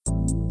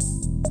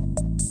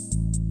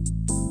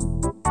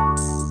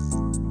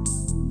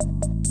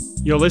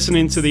You're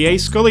listening to the A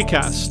Scully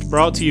Cast,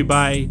 brought to you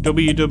by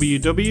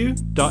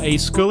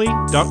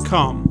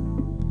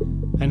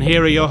www.ascully.com. And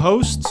here are your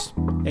hosts,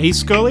 A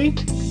Scully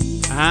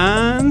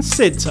and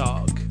Sid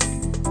Talk.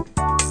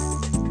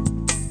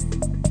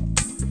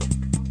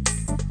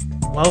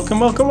 Welcome.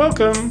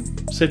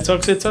 Sid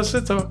Talk.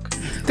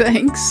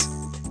 Thanks.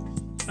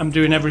 I'm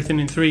doing everything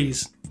in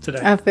threes today.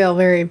 I feel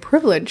very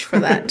privileged for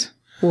that.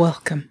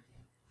 Welcome.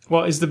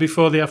 What is the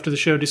before the after the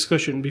show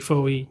discussion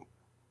before we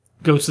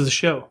go to the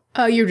show?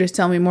 You're just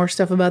telling me more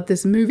stuff about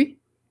this movie.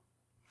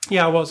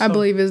 Yeah, I was. I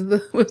believe was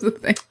the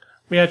thing.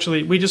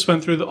 We just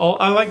went through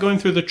I like going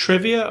through the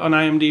trivia on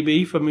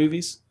IMDb for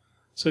movies.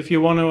 So if you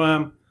want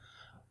to,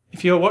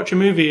 if you watch a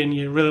movie and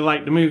you really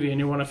like the movie and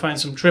you want to find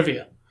some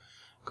trivia,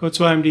 go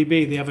to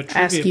IMDb. They have a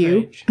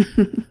trivia page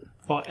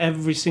for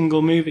every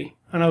single movie,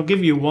 and I'll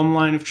give you one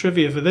line of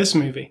trivia for this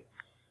movie.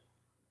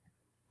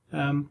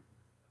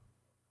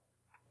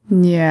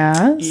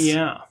 Yes.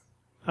 Yeah,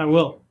 I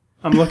will.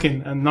 I'm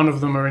looking, and none of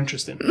them are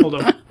interesting. Hold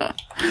on.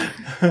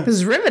 This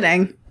is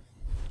riveting.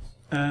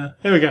 Here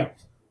we go.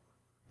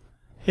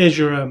 Here's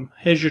your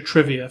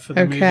trivia for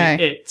the movie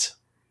It.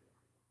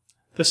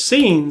 The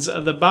scenes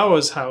at the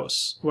Bowers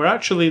house were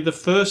actually the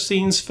first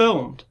scenes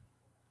filmed,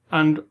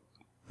 and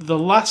the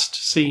last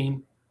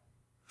scene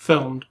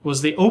filmed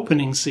was the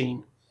opening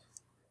scene.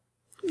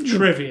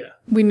 Trivia.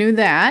 We knew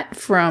that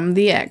from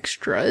the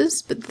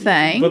extras, but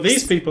thanks. But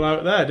these people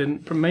out there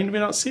didn't maybe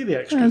not see the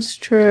extras. That's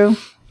true.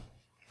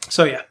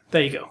 So yeah,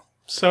 there you go.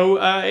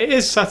 So it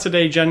is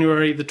Saturday,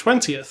 January the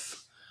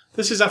 20th.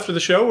 This is After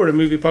the Show. We're a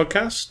movie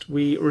podcast.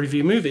 We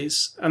review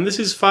movies. And this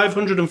is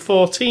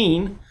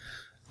 514.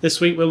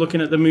 This week we're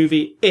looking at the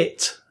movie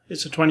It.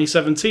 It's a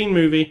 2017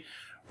 movie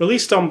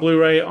released on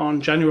Blu-ray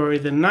on January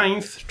the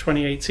 9th,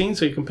 2018.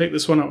 So you can pick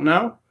this one up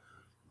now.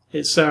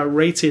 It's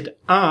rated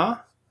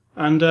R.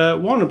 And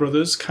Warner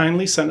Brothers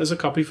kindly sent us a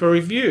copy for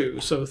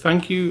review. So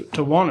thank you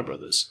to Warner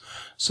Brothers.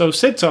 So,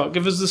 Sid Talk,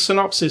 give us the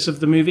synopsis of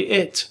the movie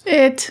It.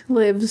 It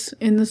lives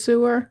in the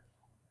sewer.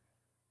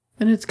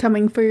 And it's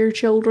coming for your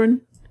children.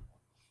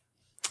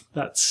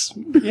 That's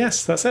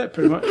it,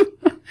 pretty much.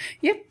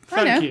 Yep,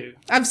 Thank you.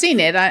 I've seen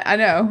it. I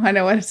know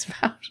what it's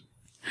about.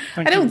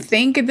 I don't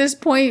think at this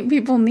point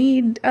people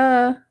need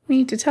to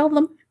tell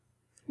them.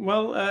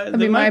 Well,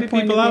 there might be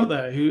people out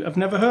there who have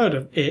never heard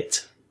of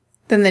It.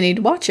 Then they need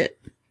to watch it.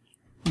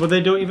 Well,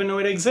 they don't even know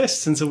it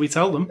exists until we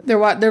tell them.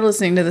 They're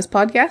listening to this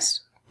podcast.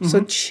 Mm-hmm.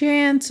 So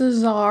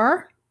chances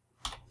are...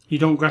 You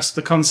don't grasp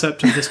the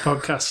concept of this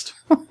podcast.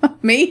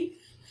 Me?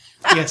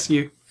 Yes,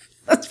 you.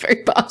 That's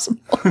very possible.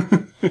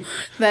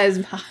 That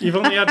is... You've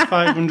only had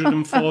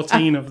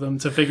 514 of them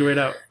to figure it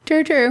out.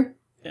 True.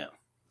 Yeah.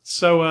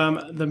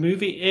 So, the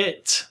movie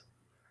It.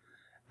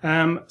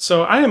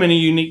 So I am in a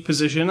unique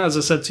position, as I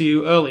said to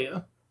you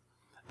earlier,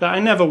 that I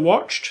never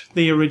watched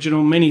the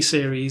original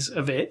miniseries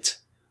of It,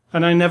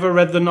 and I never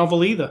read the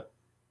novel either.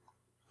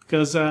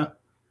 Because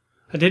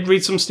I did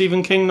read some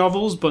Stephen King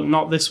novels, but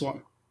not this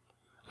one.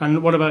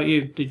 And what about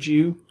you? Did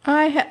you?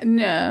 I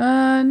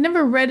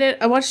never read it.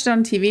 I watched it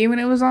on TV when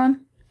it was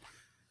on.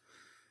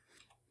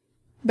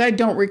 But I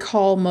don't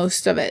recall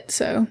most of it,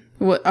 so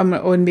it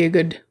wouldn't be a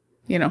good,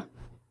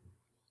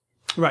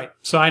 Right.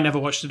 So I never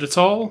watched it at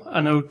all.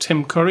 I know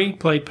Tim Curry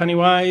played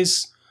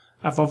Pennywise.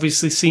 I've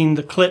obviously seen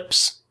the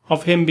clips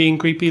of him being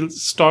creepy.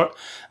 The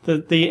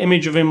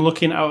image of him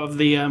looking out of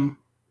the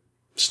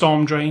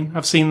storm drain.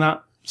 I've seen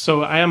that.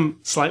 So I am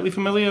slightly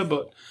familiar,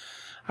 but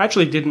I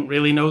actually didn't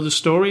really know the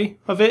story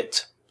of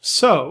It.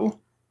 So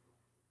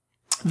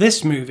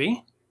this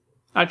movie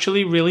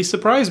actually really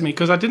surprised me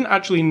because I didn't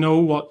actually know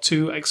what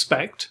to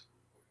expect.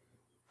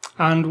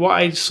 And what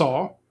I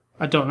saw,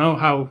 I don't know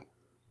how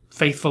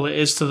faithful it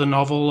is to the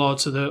novel or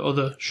to the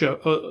other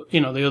show,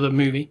 the other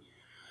movie.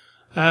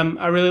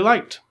 I really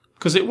liked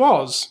because it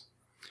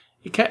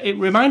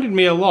reminded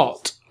me a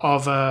lot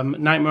of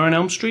Nightmare on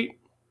Elm Street.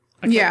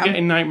 I kept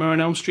getting Nightmare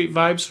on Elm Street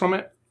vibes from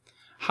it.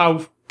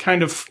 How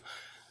kind of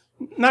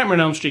Nightmare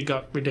on Elm Street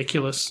got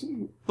ridiculous.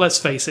 Let's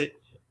face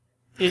it.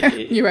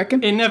 You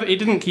reckon? It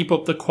didn't keep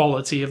up the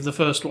quality of the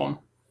first one.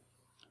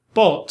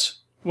 But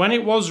when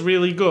it was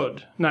really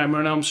good,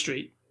 Nightmare on Elm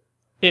Street,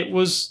 it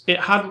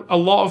had a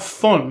lot of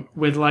fun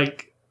with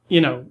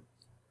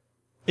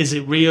is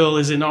it real?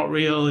 Is it not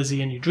real? Is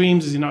he in your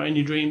dreams? Is he not in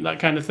your dream? That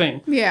kind of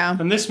thing. Yeah.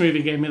 And this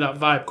movie gave me that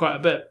vibe quite a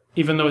bit,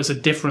 even though it's a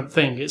different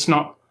thing. It's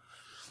not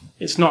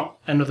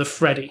another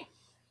Freddy.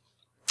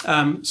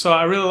 So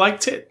I really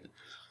liked it.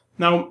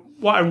 Now,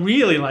 what I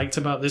really liked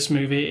about this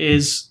movie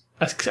is,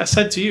 I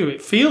said to you,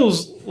 it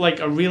feels like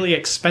a really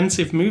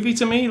expensive movie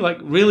to me, like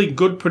really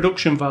good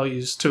production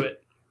values to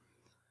it.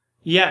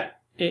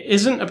 Yet, it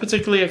isn't a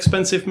particularly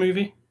expensive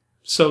movie,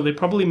 so they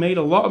probably made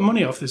a lot of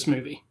money off this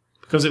movie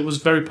because it was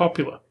very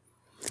popular.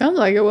 Sounds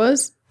like it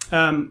was.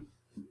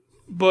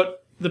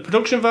 But the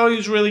production value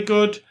is really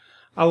good.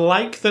 I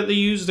like that they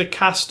used a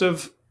cast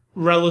of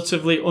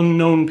relatively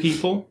unknown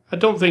people. I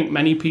don't think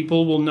many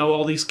people will know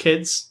all these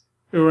kids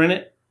who are in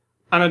it.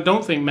 And I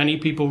don't think many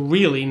people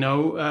really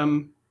know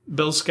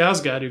Bill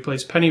Skarsgård, who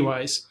plays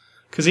Pennywise,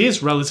 because he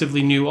is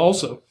relatively new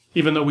also.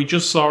 even though we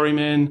just saw him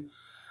in,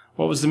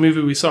 what was the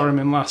movie we saw him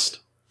in last?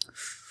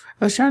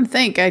 I was trying to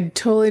think. I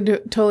totally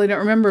don't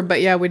remember,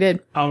 but yeah, we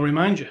did. I'll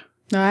remind you.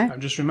 All right. I've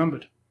just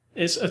remembered.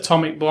 It's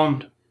Atomic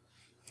Blonde.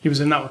 He was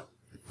in that one.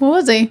 What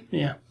was he?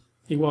 Yeah,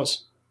 he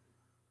was.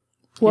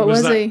 What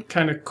was that he?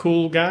 Kind of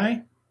cool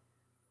guy.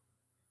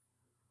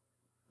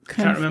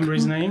 Can't remember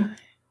his name.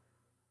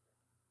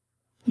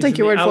 Take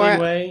your word for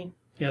it.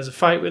 He has a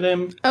fight with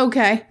him.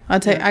 Okay,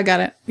 I got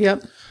it.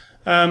 Yep.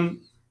 Another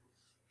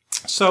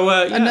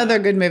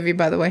good movie,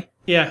 by the way.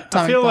 Yeah,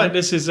 I feel like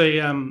this is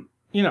a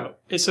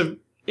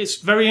it's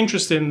very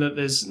interesting that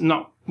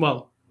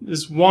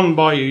there's one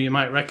boy who you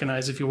might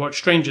recognize if you watch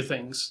Stranger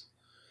Things.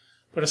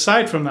 But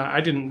aside from that, I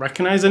didn't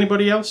recognize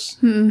anybody else.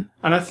 And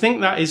I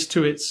think that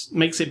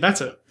makes it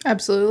better.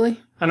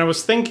 Absolutely. And I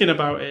was thinking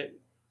about it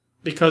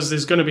because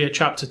there's going to be a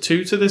chapter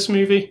 2 to this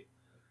movie.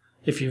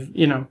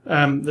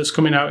 That's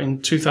coming out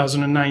in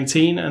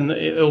 2019, and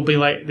it'll be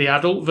like the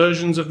adult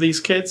versions of these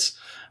kids.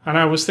 And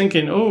I was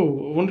thinking, I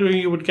wonder who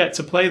you would get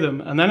to play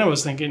them. And then I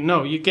was thinking,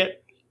 no, you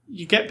get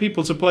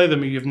people to play them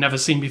who you've never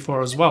seen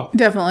before as well.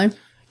 Definitely.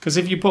 Because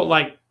if you put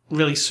like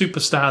really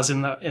superstars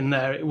in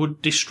there, it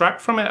would distract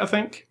from it, I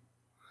think.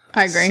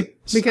 I agree.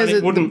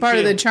 Because part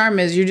of the charm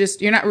is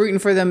you're not rooting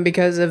for them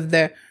because of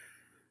the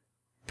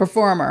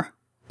performer.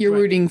 You're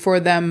rooting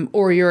for them,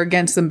 or you're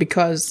against them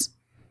because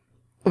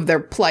of their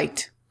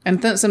plight.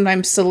 And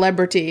sometimes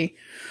celebrity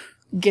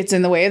gets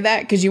in the way of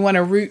that because you want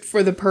to root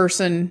for the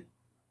person,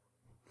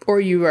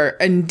 or you are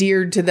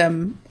endeared to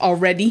them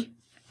already,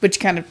 which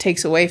kind of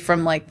takes away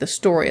from like the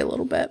story a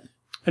little bit.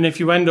 And if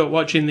you end up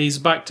watching these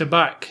back to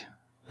back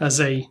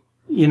as a,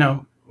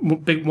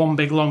 big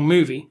long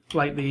movie,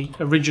 like the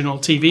original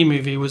TV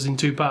movie was in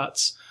 2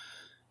 parts,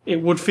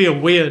 it would feel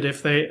weird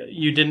if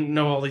you didn't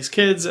know all these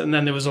kids and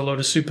then there was a load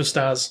of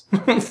superstars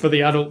for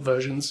the adult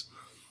versions.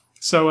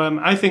 So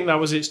I think that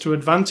was its to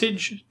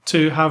advantage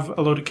to have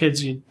a load of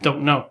kids you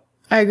don't know.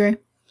 I agree.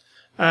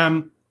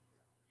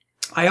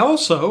 I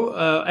also,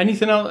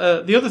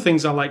 the other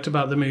things I liked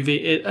about the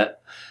movie,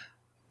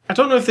 I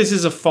don't know if this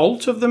is a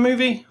fault of the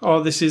movie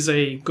or this is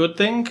a good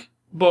thing,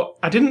 but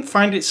I didn't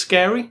find it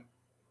scary.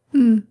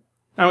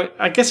 Now,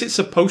 I guess it's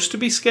supposed to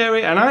be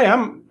scary, and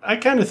I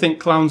kind of think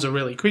clowns are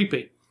really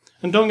creepy.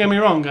 And don't get me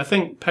wrong, I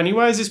think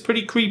Pennywise is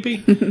pretty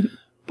creepy,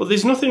 but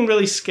there's nothing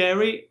really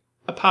scary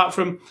apart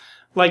from,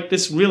 like,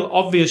 this real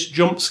obvious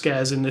jump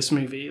scares in this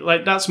movie.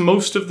 Like, that's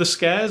most of the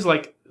scares.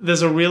 Like,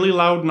 there's a really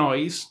loud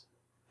noise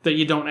that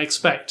you don't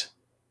expect,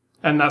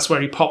 and that's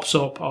where he pops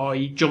up or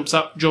he jumps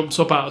up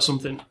out of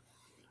something.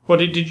 What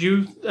did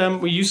you,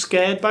 were you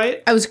scared by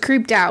it? I was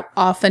creeped out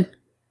often.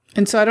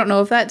 And so I don't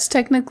know if that's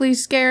technically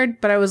scared,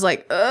 but I was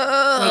like,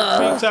 ugh. Like,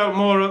 creeped out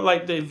more at,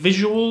 like, the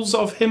visuals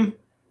of him?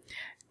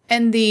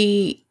 And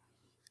the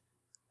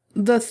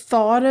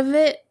thought of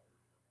it,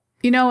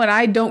 and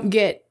I don't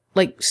get,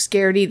 like,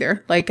 scared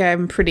either. Like,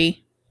 I've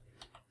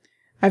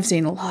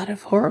seen a lot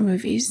of horror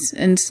movies,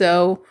 and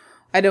so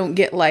I don't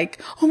get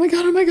like, oh my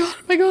god, like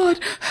no.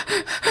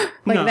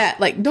 That.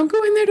 Like, don't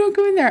go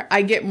in there.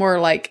 I get more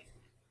like,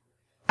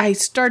 I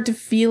start to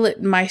feel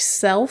it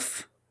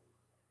myself.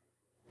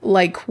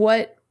 Like,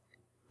 what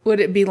would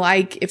it be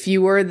like if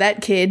you were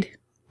that kid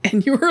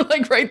and you were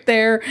like right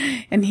there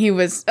and he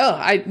was,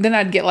 then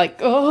I'd get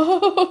like,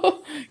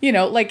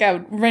 like I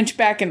would wrench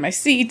back in my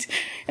seat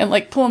and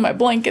like pulling my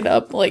blanket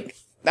up. Like,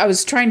 I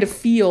was trying to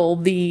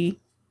feel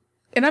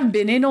and I've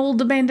been in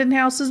old abandoned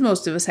houses.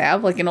 Most of us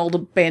have, like an old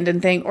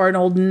abandoned thing or an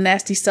old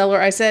nasty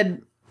cellar. I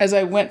said, as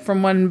I went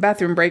from one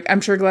bathroom break,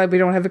 I'm sure glad we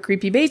don't have a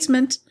creepy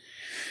basement,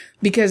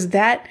 because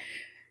that,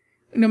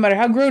 no matter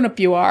how grown up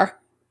you are,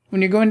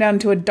 when you're going down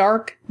to a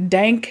dark,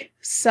 dank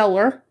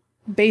cellar,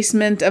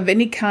 basement of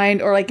any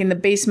kind, or like in the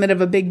basement of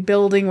a big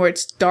building where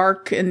it's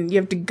dark and you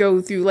have to go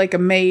through like a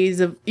maze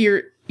of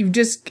and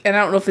I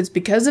don't know if it's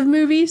because of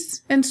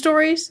movies and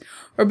stories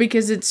or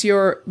because it's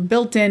your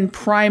built-in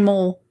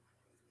primal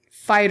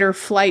fight or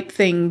flight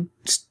thing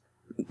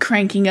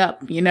cranking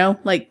up,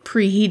 like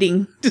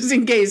preheating just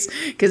in case,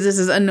 because this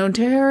is unknown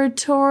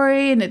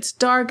territory and it's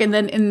dark. And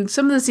then in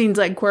some of the scenes,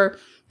 like where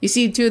you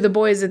see 2 of the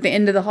boys at the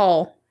end of the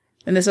hall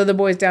and this other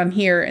boy's down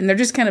here, and they're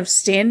just kind of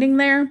standing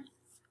there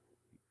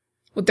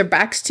with their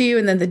backs to you,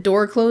 and then the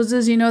door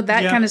closes,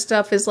 that kind of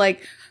stuff is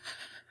like,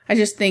 I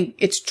just think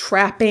it's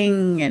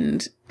trapping,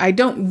 and I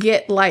don't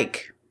get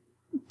like,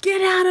 get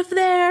out of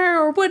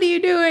there, or what are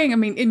you doing? I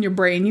mean, in your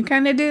brain, you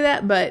kind of do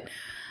that, but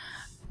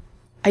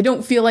I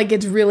don't feel like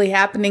it's really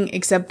happening,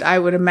 except I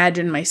would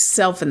imagine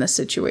myself in the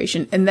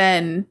situation, and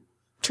then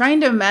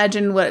trying to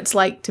imagine what it's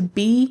like to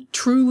be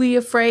truly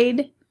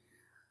afraid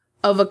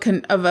of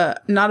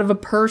not of a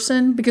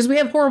person, because we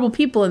have horrible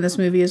people in this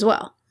movie as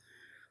well.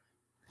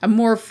 I'm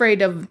more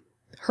afraid of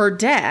her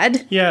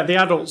dad. Yeah, the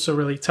adults are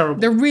really terrible.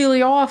 They're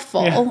really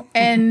awful. Yeah.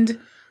 And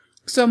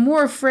so I'm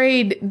more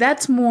afraid,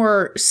 that's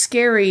more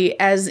scary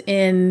as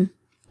in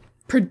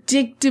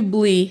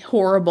predictably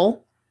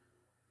horrible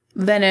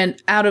than an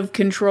out of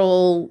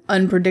control,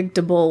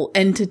 unpredictable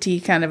entity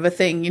kind of a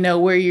thing,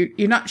 where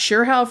you're not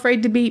sure how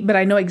afraid to be, but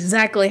I know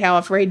exactly how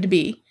afraid to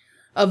be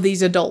of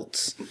these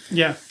adults.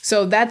 Yeah.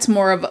 So that's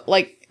more of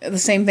like the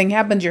same thing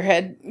happens. Your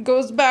head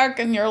goes back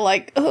and you're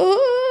like,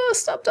 oh,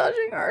 stop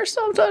touching her,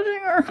 stop touching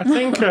her. I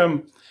think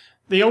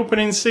the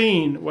opening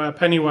scene where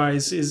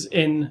Pennywise is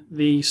in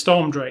the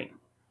storm drain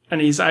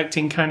and he's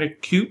acting kind of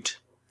cute,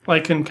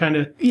 like and kind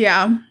of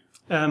Yeah.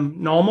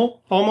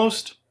 normal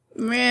almost.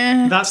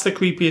 Meh. That's the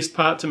creepiest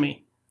part to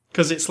me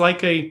because it's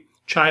like a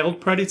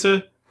child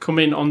predator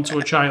coming onto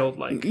a child,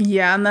 like.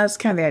 Yeah, and that's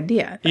kind of the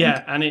idea. I think.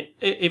 Yeah, and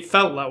it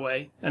felt that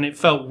way, and it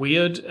felt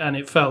weird, and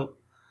it felt,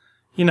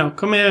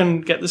 come here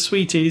and get the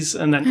sweeties,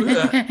 and then,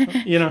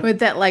 With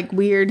that like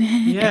weird.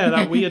 yeah,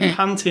 that weird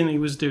panting he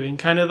was doing,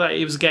 kind of that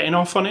he was getting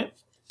off on it,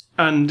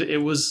 and it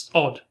was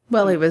odd.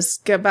 Well, he was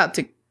about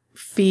to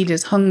feed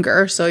his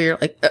hunger, so you're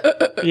like,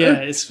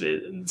 Yeah,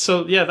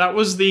 that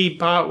was the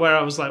part where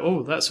I was like,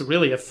 oh, that's a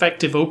really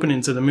effective opening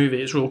to the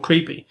movie. It's real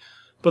creepy.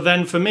 But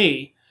then for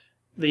me,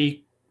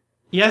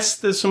 yes,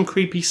 there's some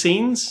creepy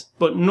scenes,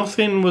 but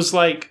nothing was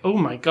like, oh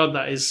my god,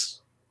 that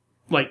is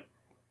like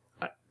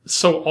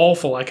so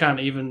awful I can't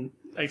even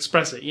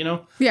express it,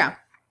 Yeah.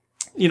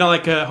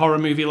 Like a horror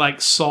movie like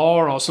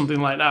Saw or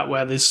something like that,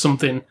 where there's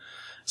something,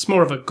 it's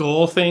more of a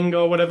gore thing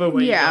or whatever,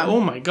 where you go,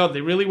 oh my god,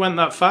 they really went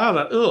that far.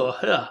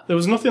 There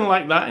was nothing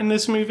like that in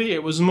this movie.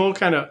 It was more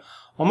kind of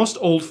almost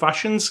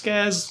old-fashioned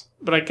scares,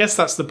 but I guess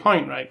that's the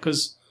point, right?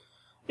 Because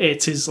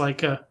it is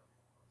like an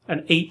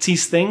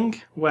 80s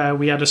thing where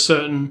we had a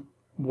certain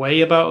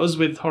way about us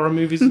with horror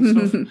movies and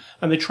stuff,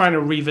 and they're trying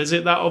to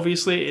revisit that.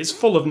 Obviously, it's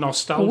full of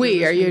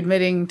nostalgia. Are you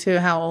admitting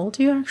to how old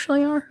you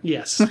actually are?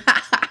 Yes.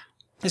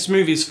 This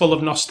movie is full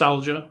of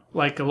nostalgia,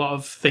 like a lot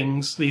of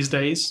things these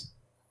days.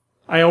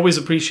 I always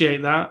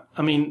appreciate that.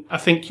 I mean, I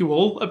think you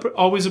all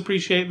always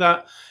appreciate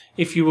that.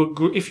 If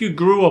you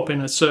grew up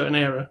in a certain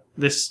era,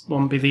 this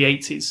one be the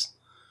 80s.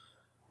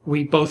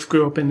 We both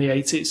grew up in the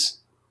 80s.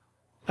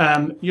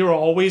 You're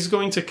always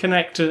going to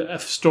connect a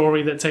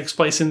story that takes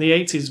place in the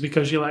 80s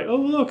because you're like, oh,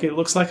 look, it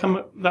looks like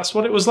that's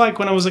what it was like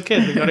when I was a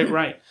kid. They got it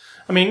right.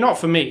 I mean, not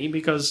for me,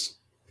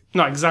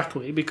 not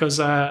exactly, because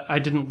I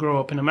didn't grow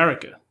up in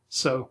America.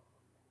 So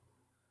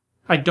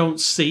I don't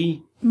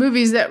see...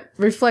 Movies that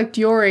reflect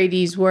your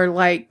 80s were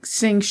like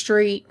Sing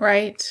Street,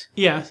 right?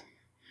 Yeah.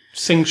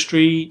 Sing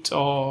Street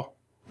or...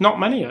 Not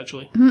many,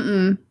 actually.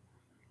 Mm-mm.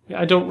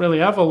 I don't really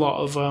have a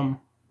lot of...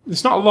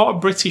 There's not a lot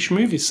of British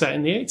movies set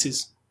in the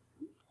 80s.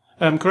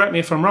 Correct me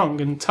if I'm wrong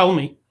and tell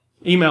me.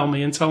 Email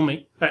me and tell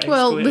me.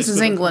 Well, this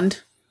is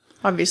England,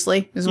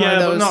 obviously. Is one of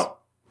those. But not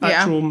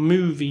actual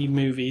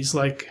movies.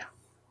 Like,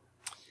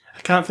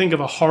 I can't think of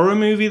a horror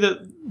movie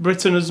that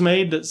Britain has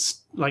made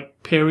that's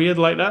like period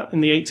like that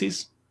in the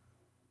 80s.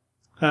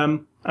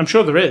 I'm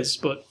sure there is,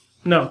 but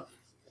no.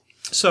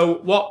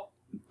 So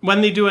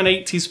when they do an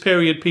 80s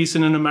period piece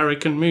in an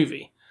American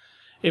movie,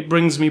 it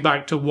brings me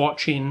back to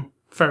watching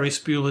Ferris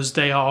Bueller's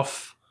Day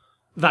Off,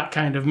 that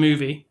kind of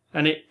movie.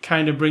 And it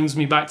kind of brings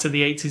me back to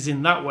the 80s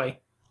in that way.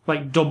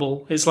 Like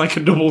double. It's like a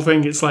double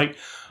thing. It's like,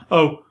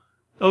 oh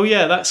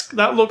yeah,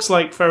 that looks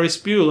like Ferris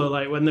Bueller,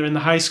 like when they're in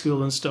the high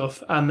school and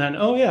stuff. And then,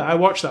 oh yeah, I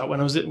watched that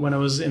when I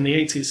was in the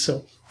 80s.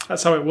 So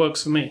that's how it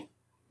works for me.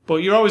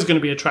 But you're always going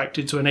to be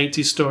attracted to an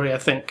 80s story, I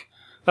think.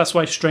 That's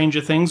why Stranger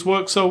Things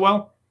works so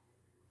well.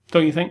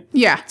 Don't you think?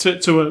 Yeah.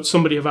 To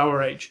somebody of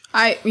our age.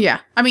 I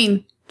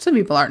mean, some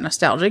people aren't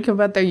nostalgic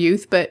about their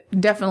youth, but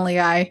definitely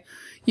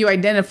you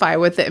identify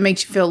with it. It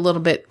makes you feel a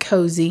little bit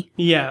cozy.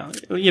 Yeah.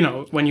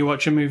 When you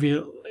watch a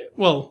movie,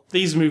 well,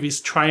 these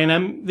movies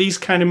these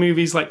kind of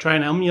movies like try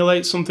and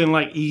emulate something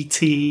like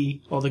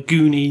E.T. or The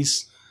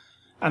Goonies.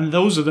 And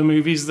those are the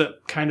movies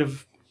that kind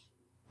of,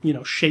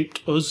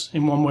 shaped us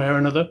in one way or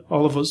another,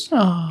 all of us.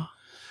 Oh.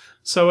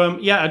 So,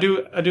 I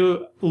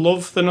do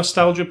love the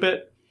nostalgia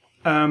bit.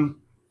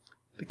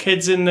 The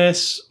kids in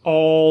this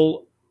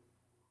all,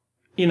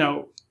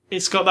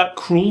 it's got that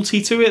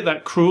cruelty to it,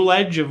 that cruel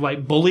edge of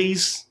like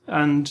bullies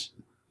and,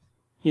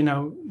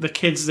 the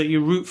kids that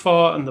you root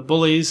for and the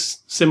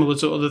bullies, similar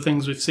to other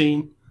things we've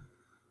seen.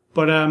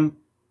 But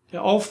it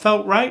all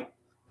felt right.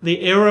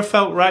 The era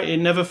felt right. It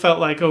never felt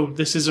like, oh,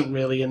 this isn't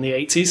really in the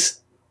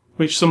 80s,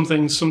 which some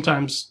things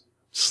sometimes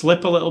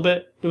slip a little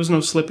bit. There was no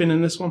slipping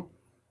in this one.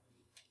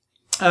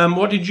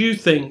 What did you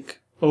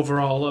think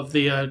overall of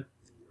the,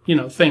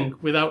 thing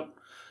without...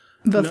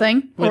 The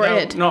Thing or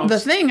It? The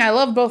Thing, I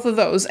love both of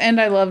those, and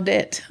I loved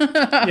It.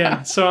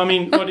 Yeah, so, I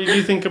mean, what did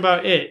you think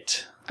about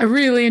It? I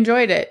really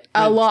enjoyed it.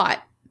 A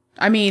lot.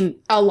 I mean,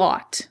 a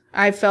lot.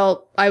 I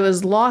felt I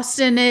was lost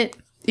in it,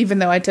 even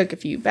though I took a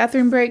few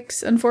bathroom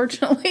breaks,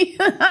 unfortunately.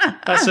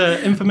 That's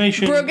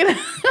information. Broken.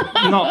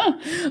 Not.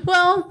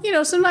 Well,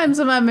 sometimes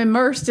when I'm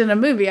immersed in a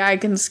movie, I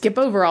can skip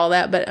over all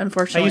that, but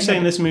unfortunately... Are you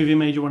saying this movie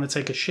made you want to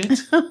take a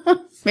shit?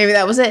 Maybe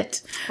that was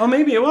it. Or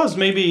maybe it was.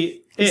 Maybe...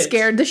 It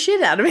scared the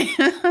shit out of me.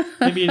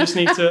 Maybe you just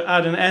need to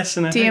add an S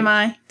and a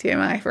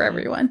TMI for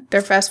everyone.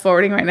 They're fast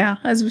forwarding right now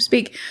as we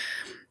speak.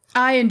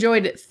 I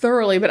enjoyed it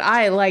thoroughly, but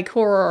I like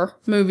horror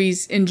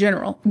movies in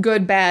general.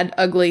 Good, bad,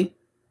 ugly,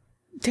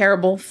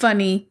 terrible,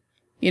 funny.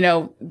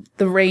 The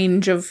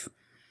range of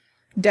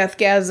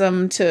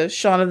Deathgasm to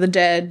Shaun of the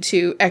Dead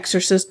to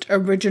Exorcist,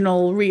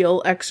 original,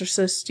 real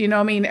Exorcist. You know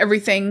what I mean?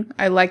 Everything.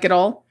 I like it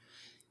all.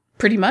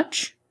 Pretty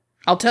much.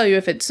 I'll tell you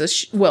if it's a,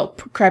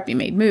 crappy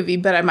made movie,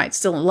 but I might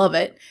still love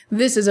it.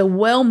 This is a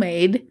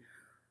well-made.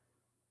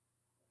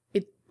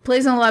 It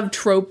plays on a lot of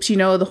tropes, you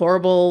know, the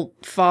horrible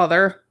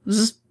father. This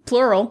is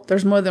plural.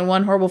 There's more than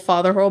one horrible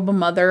father, horrible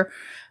mother.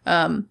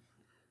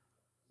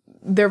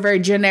 Their very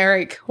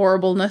generic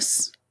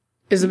horribleness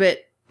is a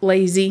bit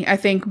lazy, I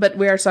think, but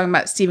we are talking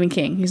about Stephen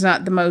King. He's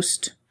not the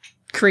most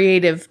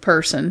creative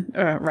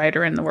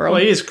writer in the world.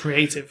 Well, he is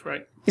creative,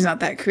 right? He's not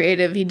that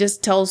creative. He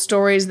just tells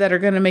stories that are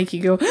going to make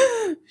you go,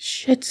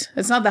 shit.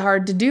 It's not that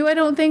hard to do, I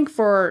don't think,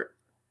 for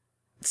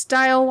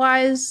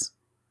style-wise.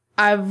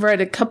 I've read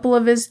a couple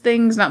of his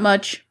things, not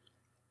much.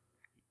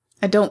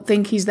 I don't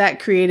think he's that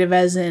creative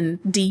as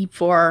in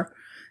deep or,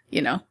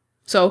 you know.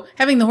 So,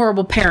 having the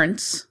horrible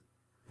parents.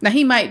 Now,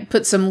 he might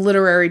put some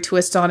literary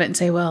twist on it and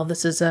say, well,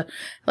 this is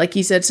like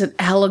he said, it's an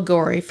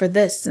allegory for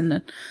this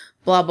and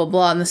blah, blah,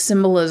 blah, and the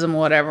symbolism,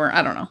 whatever.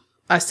 I don't know.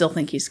 I still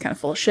think he's kind of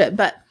full of shit,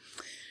 but...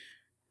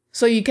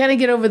 So you kind of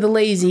get over the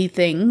lazy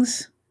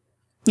things,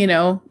 you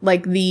know,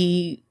 like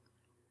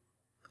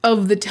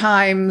of the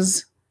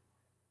times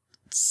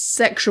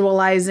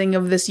sexualizing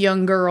of this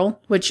young girl,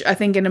 which I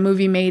think in a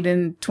movie made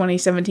in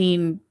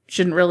 2017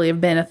 shouldn't really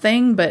have been a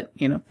thing, but,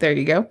 you know, there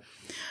you go.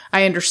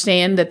 I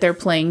understand that they're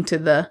playing to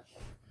the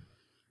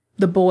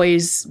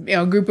boys, you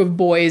know, group of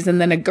boys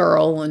and then a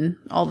girl and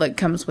all that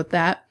comes with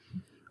that.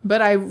 But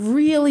I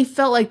really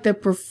felt like the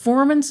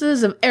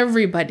performances of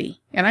everybody,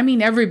 and I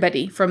mean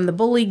everybody, from the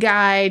bully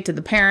guy to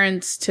the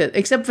parents to,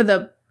 except for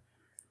the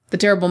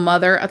terrible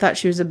mother, I thought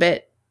she was a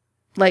bit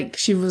like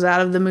she was out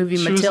of the movie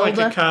Matilda. She was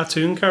like a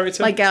cartoon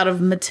character. Like out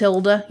of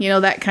Matilda, you know,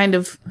 that kind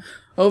of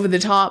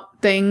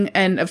over-the-top thing.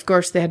 And, of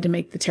course, they had to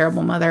make the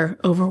terrible mother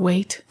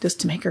overweight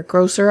just to make her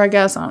grosser, I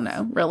guess. I don't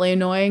know. Really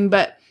annoying.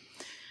 But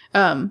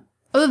other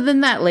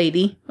than that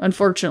lady,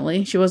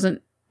 unfortunately, she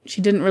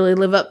didn't really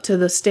live up to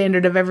the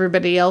standard of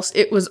everybody else.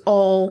 It was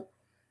all,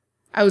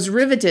 I was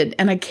riveted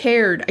and I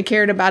cared. I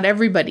cared about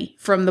everybody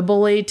from the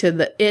bully to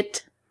the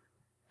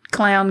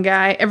clown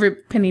guy,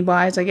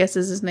 Pennywise, I guess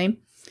is his name.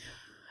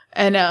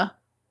 And, that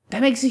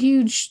lets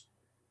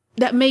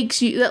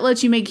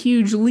you make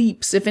huge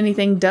leaps if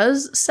anything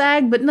does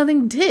sag, but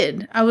nothing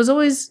did. I'm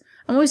always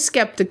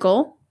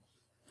skeptical,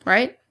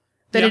 right?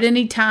 That at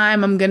any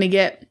time I'm going to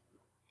get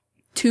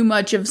too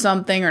much of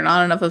something or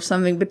not enough of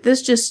something, but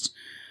this just,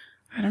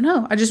 I don't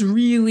know. I just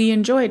really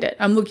enjoyed it.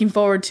 I'm looking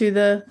forward to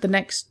the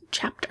next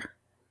chapter.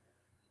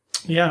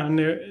 Yeah, and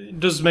it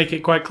does make it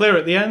quite clear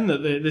at the end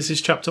that this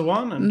is chapter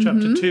 1 and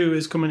chapter 2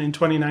 is coming in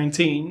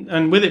 2019.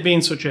 And with it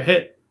being such a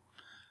hit,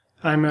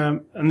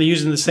 and they're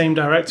using the same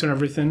director and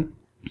everything,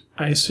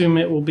 I assume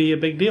it will be a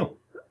big deal.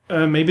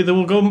 Maybe they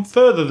will go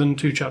further than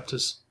 2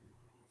 chapters.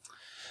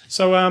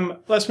 So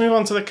let's move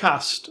on to the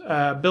cast.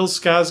 Bill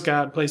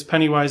Skarsgård plays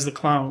Pennywise the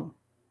Clown.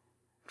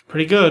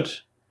 Pretty good,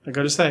 I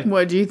gotta say.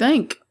 What do you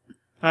think?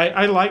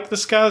 I like the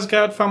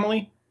Skarsgård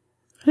family.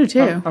 I do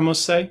too. I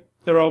must say.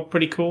 They're all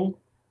pretty cool.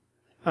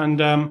 And,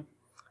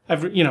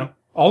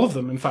 all of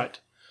them, in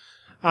fact.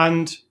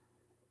 And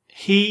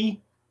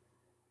he...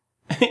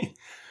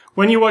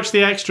 when you watch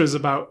the extras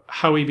about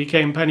how he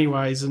became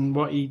Pennywise and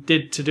what he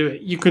did to do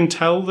it, you can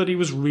tell that he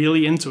was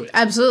really into it.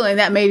 Absolutely.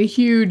 That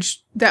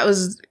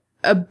was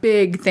a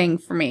big thing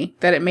for me,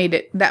 that it made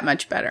it that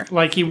much better.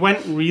 Like, he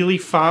went really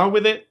far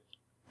with it,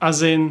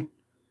 as in...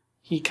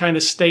 He kind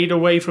of stayed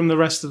away from the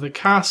rest of the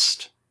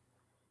cast.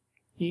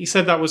 He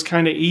said that was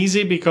kind of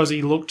easy because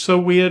he looked so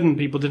weird and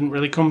people didn't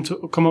really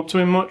come up to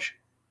him much.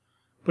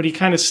 But he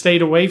kind of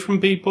stayed away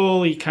from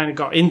people. He kind of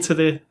got into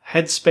the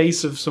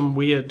headspace of some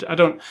weird...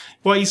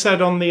 What he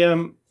said on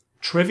the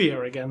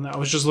trivia again that I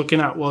was just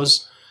looking at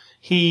was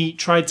he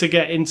tried to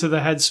get into the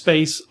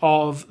headspace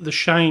of The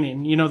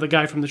Shining. You know, the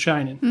guy from The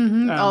Shining.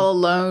 Mm-hmm. All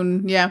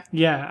alone, yeah.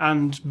 Yeah,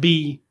 and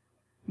be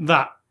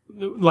that.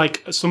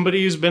 Like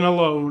somebody who's been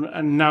alone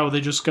and now they're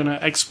just going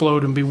to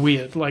explode and be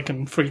weird, like,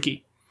 and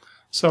freaky.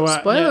 So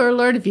spoiler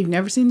alert if you've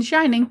never seen The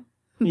Shining.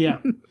 Yeah.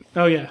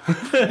 Oh, yeah.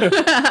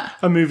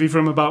 A movie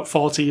from about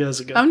 40 years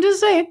ago. I'm just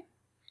saying.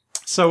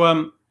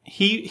 So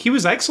he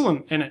was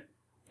excellent in it.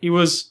 He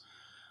was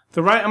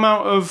the right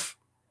amount of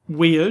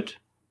weird.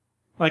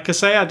 Like I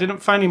say, I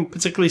didn't find him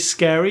particularly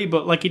scary,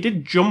 but like he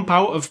did jump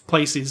out of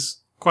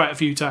places quite a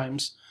few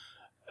times.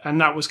 And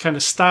that was kind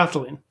of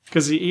startling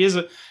because he's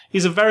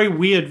a very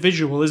weird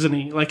visual, isn't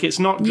he? Like, it's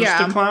not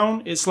just a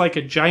clown. It's like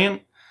a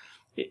giant.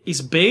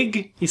 He's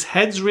big. His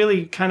head's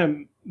really kind of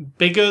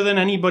bigger than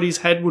anybody's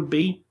head would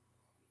be.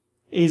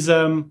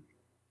 There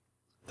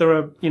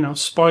are,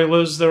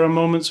 spoilers. There are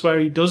moments where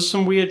he does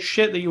some weird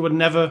shit that you would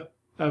never,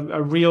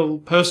 a real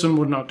person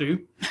would not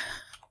do.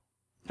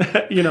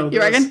 You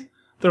reckon?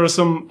 There are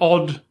some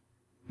odd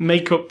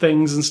makeup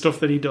things and stuff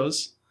that he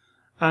does.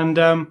 And,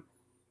 I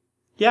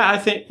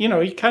think,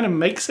 he kind of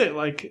makes it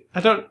like,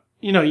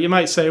 you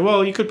might say,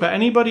 well, you could put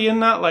anybody in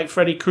that, like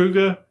Freddy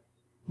Krueger,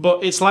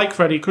 but it's like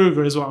Freddy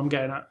Krueger is what I'm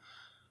getting at.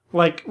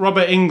 Like,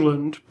 Robert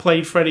Englund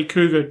played Freddy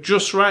Krueger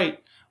just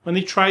right, when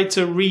they tried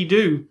to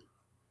redo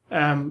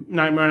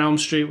Nightmare on Elm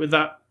Street with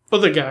that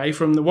other guy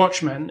from The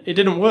Watchmen, it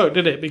didn't work,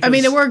 did it? Because, I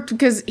mean, it worked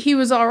because he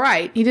was all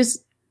right. He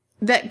just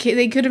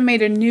they could have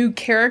made a new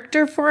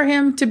character for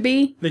him to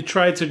be. They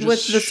tried to just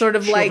with the sort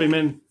of shove like him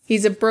in.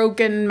 He's a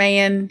broken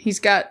man. He's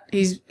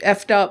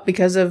effed up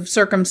because of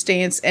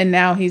circumstance, and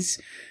now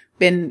he's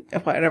been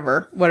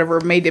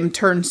whatever made him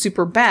turn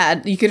super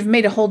bad. You could have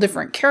made a whole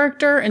different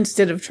character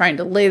instead of trying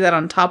to lay that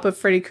on top of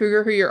Freddy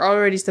Krueger, who you're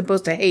already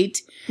supposed to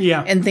hate.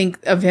 Yeah. And think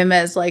of him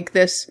as like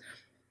this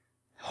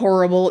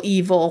horrible,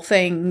 evil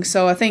thing.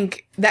 So I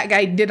think that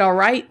guy did all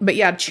right. But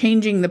yeah,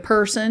 changing the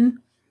person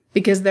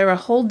because they're a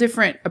whole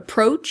different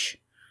approach.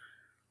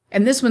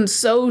 And this one's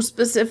so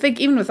specific,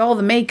 even with all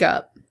the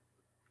makeup.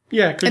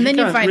 Yeah, because you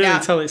can't really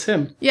tell it's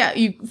him. Yeah,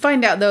 you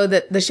find out, though,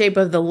 that the shape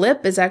of the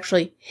lip is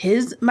actually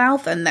his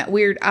mouth and that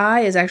weird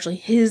eye is actually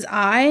his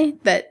eye.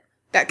 That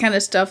kind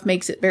of stuff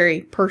makes it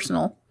very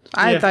personal.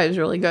 I thought it was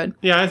really good.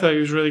 Yeah, I thought he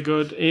was really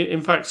good.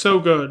 In fact, so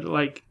good,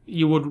 like,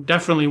 you would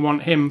definitely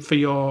want him for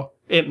your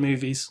It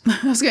movies.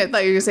 I thought you were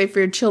going to say for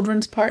your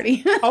children's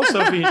party.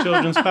 Also for your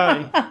children's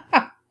party.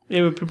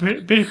 It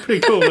would be pretty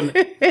cool, wouldn't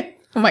it?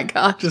 Oh my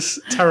god. Just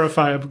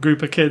terrify a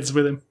group of kids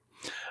with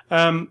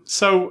him.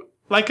 So,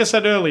 like I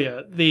said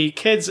earlier, the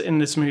kids in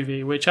this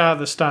movie, which are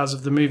the stars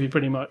of the movie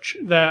pretty much,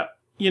 they're,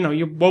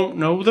 you won't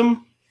know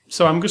them,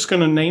 so I'm just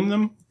going to name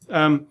them.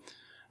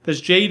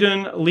 There's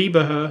Jaden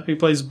Lieberher, who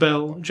plays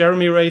Bill,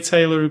 Jeremy Ray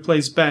Taylor, who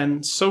plays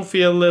Ben,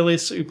 Sophia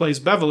Lillis, who plays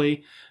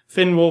Beverly,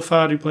 Finn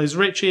Wolfhard, who plays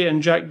Richie,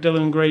 and Jack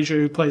Dylan Grazer,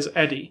 who plays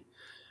Eddie.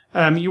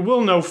 You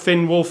will know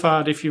Finn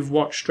Wolfhard if you've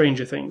watched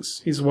Stranger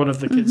Things. He's one of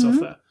the kids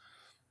off there.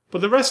 But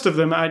the rest of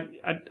them,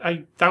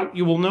 I doubt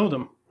you will know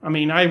them. I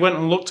mean, I went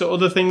and looked at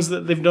other things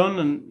that they've done,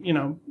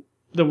 and,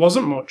 there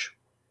wasn't much.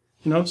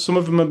 Some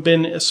of them have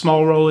been a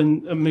small role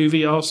in a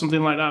movie or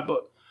something like that,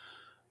 but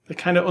they're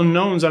kind of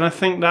unknowns, and I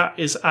think that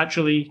is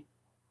actually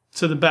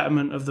to the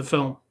betterment of the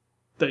film,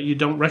 that you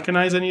don't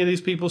recognize any of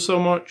these people so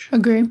much.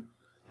 Agree.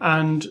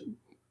 And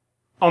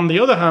on the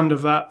other hand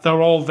of that,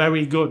 they're all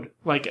very good.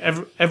 Like,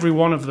 every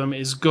one of them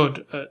is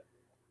good at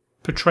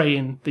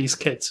portraying these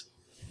kids.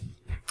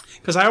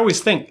 Because I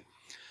always think,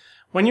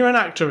 when you're an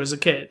actor as a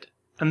kid,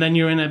 and then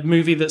you're in a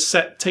movie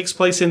that takes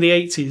place in the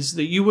 80s,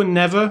 that you were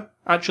never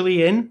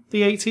actually in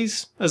the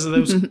 80s, as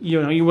those,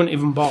 you weren't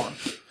even born.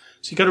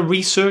 So you got to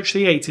research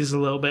the 80s a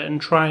little bit and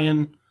try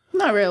and...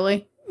 Not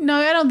really. No,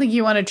 I don't think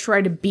you want to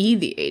try to be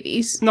the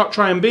 80s. Not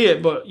try and be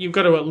it, but you've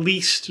got to at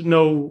least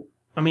know,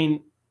 I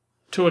mean,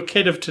 to a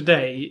kid of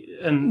today,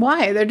 and...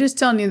 Why? They're just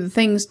telling you the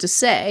things to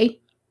say,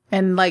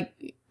 and,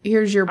 like,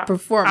 here's your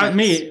performance.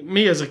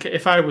 Me as a kid,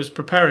 if I was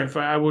preparing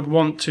for it, I would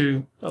want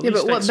to at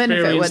least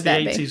experience the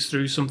 80s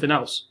through something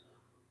else.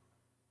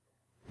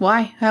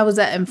 Why? How does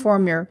that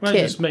inform your kid?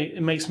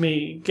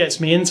 It gets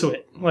me into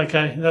it. Like,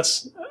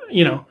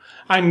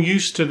 I'm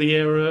used to the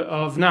era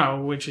of now,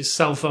 which is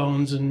cell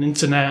phones and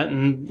internet,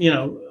 and,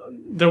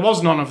 there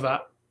was none of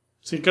that.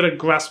 So you've got to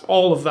grasp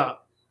all of that.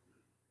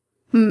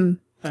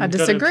 I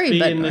disagree,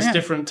 but in this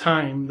different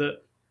time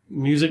that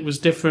music was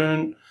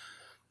different,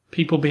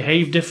 people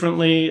behave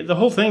differently. The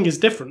whole thing is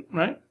different,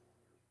 right?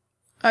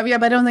 Yeah,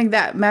 but I don't think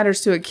that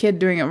matters to a kid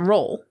doing a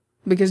role.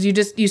 Because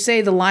you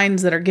say the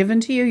lines that are given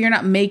to you, you're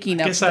not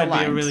making up the lines. I guess I'd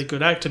be a really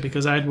good actor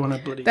because I'd want to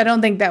bloody... I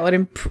don't think that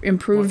would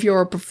improve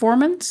your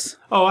performance.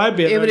 Oh, I'd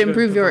be a It would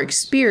improve your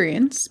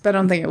experience, but I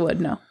don't think it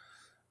would, no.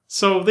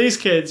 So these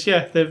kids,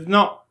 they've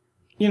not...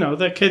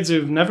 they're kids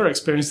who've never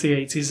experienced the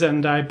 80s,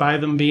 and I buy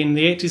them being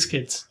the 80s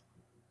kids.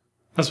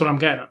 That's what I'm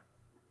getting at.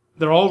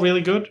 They're all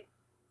really good.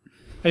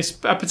 I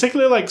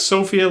particularly like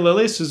Sophia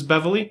Lillis as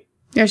Beverly.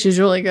 Yeah, she's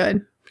really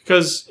good.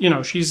 Because,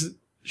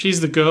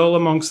 she's the girl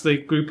amongst the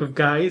group of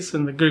guys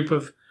and the group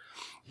of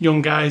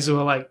young guys who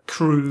are like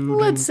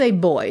crude. Let's say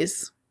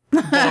boys.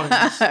 Boys.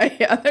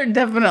 Yeah, they're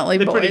definitely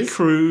boys. They're pretty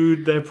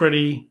crude. They're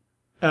pretty,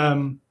 they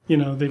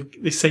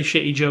say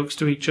shitty jokes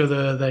to each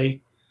other.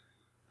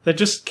 They're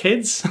just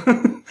kids.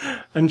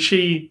 And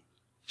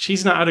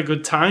she's not had a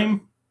good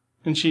time.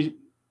 And she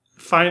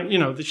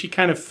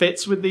kind of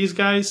fits with these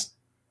guys,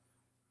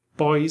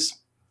 boys.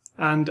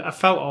 And I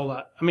felt all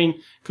that. I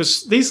mean,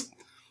 because there's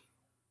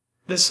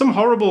some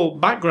horrible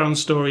background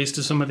stories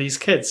to some of these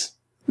kids.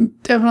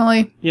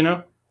 Definitely.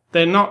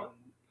 They're not...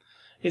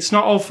 It's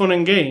not all fun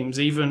and games,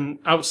 even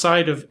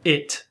outside of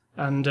it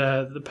and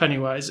the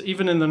Pennywise.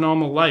 Even in the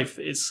normal life,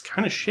 it's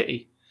kind of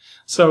shitty.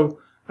 So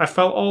I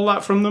felt all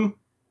that from them.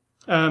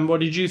 What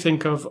did you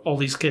think of all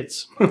these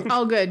kids?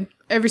 All good.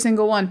 Every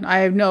single one. I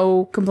have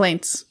no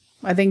complaints.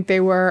 I think they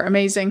were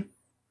amazing.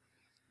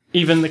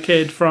 Even the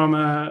kid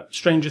from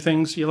Stranger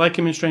Things. You like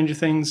him in Stranger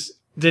Things.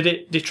 Did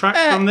it detract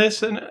from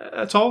this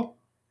at all?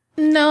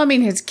 No, I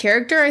mean, his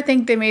character, I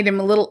think they made him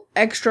a little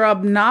extra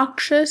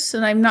obnoxious,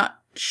 and I'm not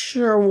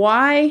sure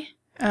why.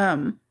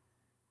 That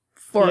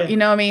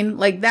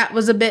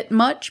was a bit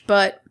much,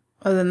 but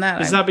other than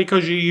that... Is that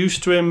because you're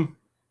used to him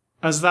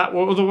as that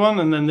other one,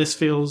 and then this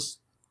feels...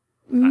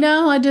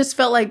 No, I just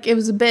felt like it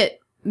was a bit...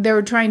 They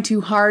were trying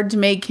too hard to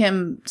make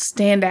him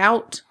stand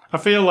out. I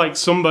feel like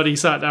somebody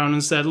sat down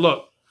and said,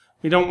 look,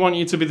 We don't want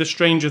you to be the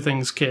Stranger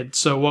Things kid,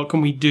 so what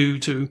can we do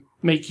to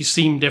make you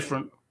seem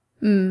different?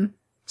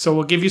 So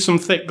we'll give you some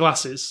thick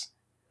glasses,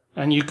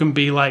 and you can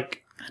be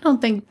like... I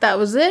don't think that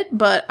was it,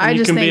 but I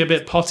just think... You can be a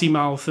bit potty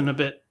mouth and a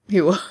bit...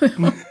 you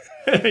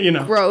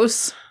know.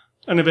 Gross.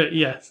 And a bit,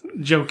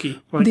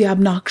 jokey. Like. The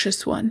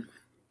obnoxious one.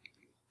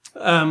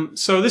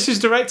 So this is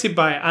directed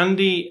by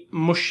Andy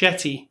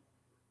Muschietti.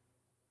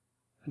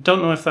 I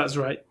don't know if that's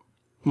right.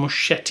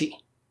 Muschietti.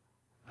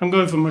 I'm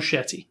going for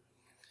Muschietti.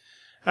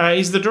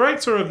 He's the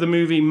director of the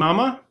movie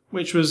Mama,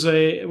 which was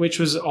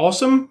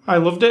awesome. I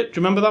loved it. Do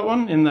you remember that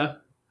one? In the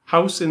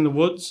house in the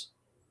woods?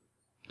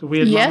 The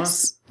weird Mama?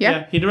 Yes.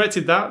 Yeah. He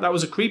directed that. That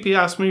was a creepy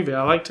ass movie.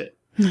 I liked it.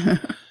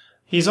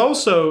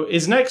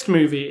 His next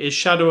movie is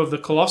Shadow of the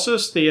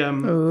Colossus,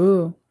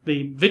 the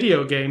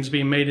video games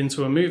being made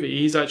into a movie.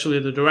 He's actually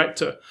the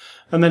director.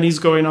 And then he's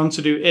going on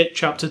to do It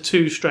Chapter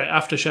 2 straight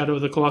after Shadow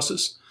of the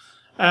Colossus.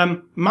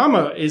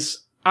 Mama is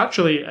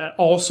actually an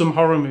awesome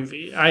horror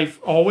movie. I've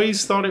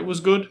always thought it was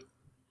good.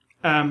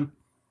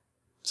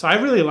 So I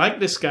really like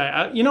this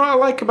guy. You know what I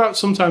like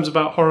sometimes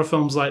about horror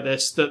films like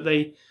this?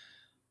 That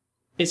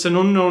it's an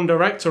unknown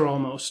director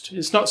almost.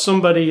 It's not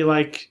somebody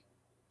like,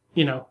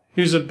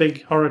 who's a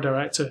big horror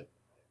director.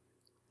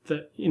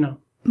 But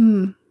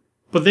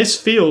this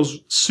feels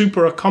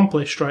super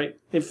accomplished, right?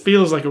 It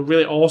feels like a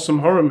really awesome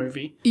horror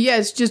movie. Yeah,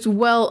 it's just,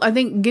 I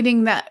think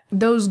getting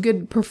those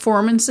good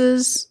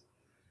performances,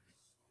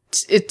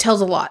 it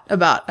tells a lot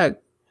about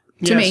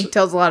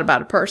tells a lot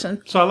about a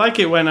person. So I like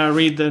it when I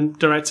read the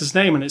director's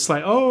name and it's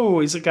like, oh,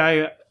 he's a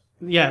guy.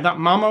 That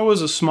Mama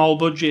was a small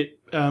budget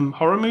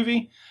horror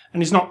movie,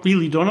 and he's not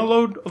really done a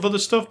load of other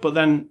stuff. But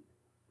then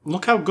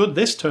look how good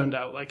this turned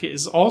out. Like, it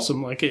is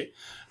awesome. Like, it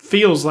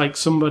feels like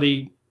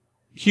somebody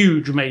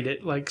huge made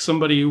it. Like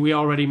somebody who we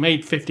already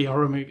made 50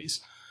 horror movies.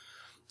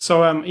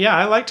 So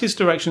I liked his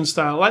direction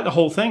style. I like the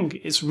whole thing.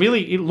 It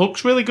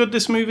looks really good.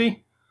 This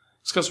movie.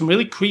 It's got some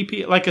really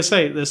creepy, like I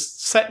say, the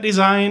set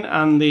design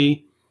and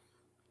the,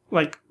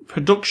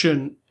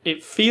 production,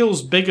 it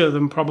feels bigger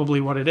than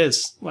probably what it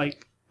is.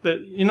 Like,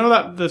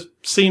 the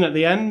scene at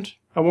the end?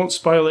 I won't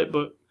spoil it,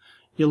 but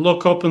you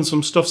look up and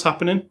some stuff's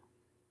happening.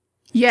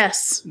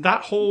 Yes.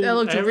 That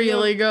looked area,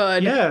 really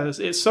good. Yeah,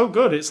 it's so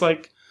good. It's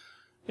like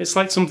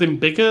something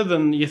bigger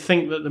than you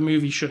think that the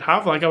movie should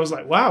have. Like, I was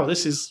like, wow,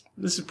 this is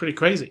pretty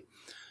crazy.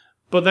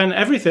 But then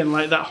everything,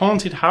 like that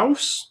haunted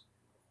house...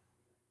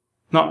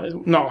 Not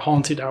a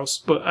haunted house,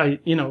 but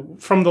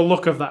from the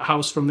look of that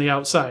house from the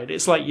outside,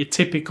 it's like your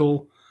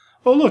typical,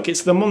 oh look,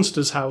 it's the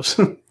Munsters house.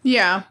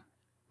 Yeah.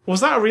 Was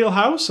that a real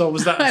house, or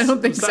was that? I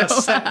don't think so. That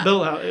a set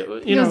built out? It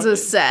was a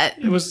set.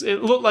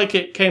 It looked like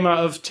it came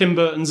out of Tim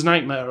Burton's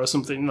Nightmare or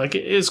something. Like,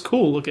 it is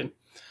cool looking.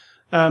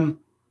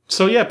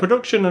 So yeah,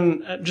 production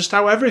and just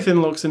how everything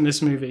looks in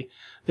this movie.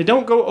 They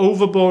don't go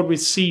overboard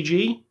with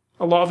CG.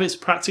 A lot of it's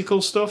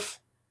practical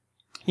stuff.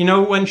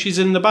 When she's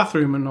in the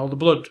bathroom and all the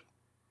blood.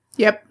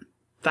 Yep.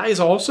 That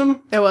is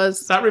awesome. It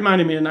was. That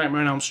reminded me of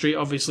Nightmare on Elm Street,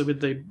 obviously, with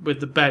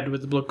the bed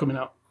with the blood coming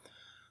out.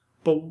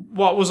 But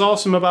what was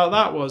awesome about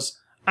that was,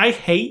 I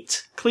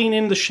hate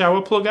cleaning the shower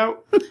plug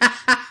out.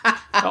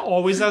 It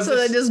always has so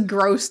this... that just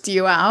grossed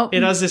you out?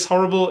 It has this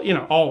horrible,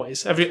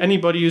 always.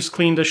 Anybody who's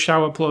cleaned a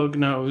shower plug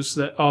knows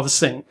that, or the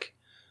sink,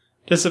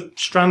 there's a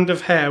strand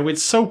of hair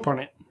with soap on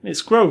it.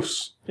 It's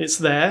gross. It's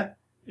there.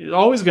 It's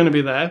always going to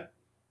be there.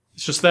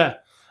 It's just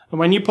there. And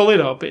when you pull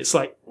it up, it's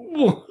like,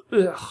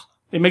 ugh.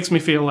 It makes me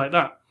feel like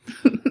that.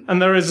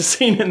 And there is a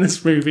scene in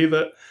this movie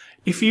that,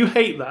 if you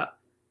hate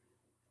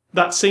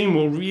that scene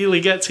will really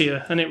get to you.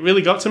 And it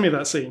really got to me,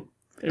 that scene.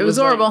 It was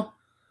horrible.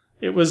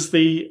 It was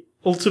the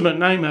ultimate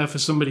nightmare for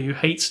somebody who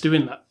hates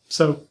doing that.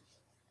 So,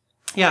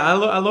 yeah,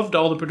 I loved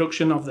all the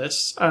production of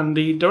this. And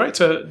the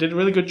director did a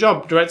really good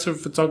job. Director of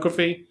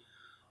photography,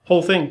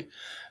 whole thing.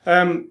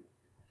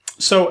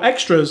 So,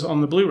 extras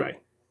on the Blu-ray.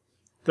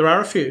 There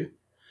are a few.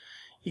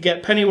 You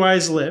get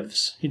Pennywise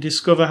Lives. You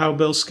discover how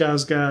Bill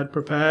Skarsgård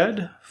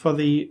prepared for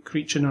the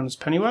creature known as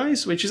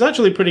Pennywise, which is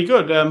actually pretty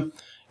good.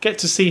 Get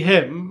to see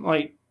him,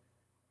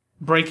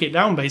 break it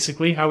down,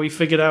 basically, how he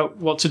figured out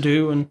what to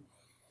do. And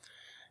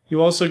you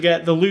also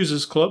get The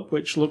Losers Club,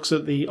 which looks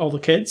at all the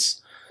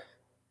kids.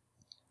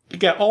 You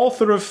get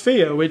Author of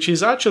Fear, which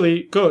is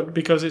actually good,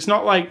 because it's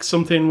not like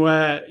something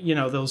where,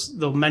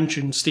 they'll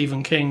mention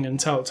Stephen King and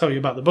tell you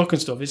about the book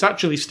and stuff. It's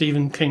actually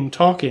Stephen King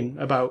talking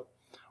about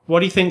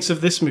what he thinks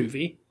of this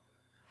movie,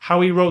 how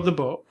he wrote the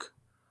book,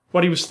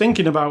 what he was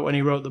thinking about when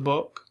he wrote the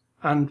book,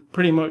 and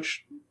pretty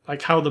much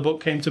how the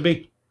book came to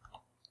be.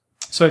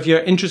 So if you're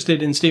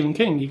interested in Stephen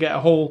King, you get a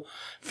whole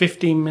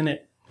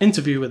 15-minute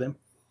interview with him.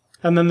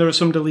 And then there are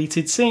some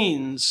deleted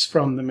scenes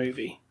from the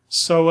movie.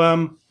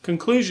 So,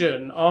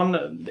 conclusion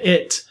on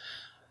it.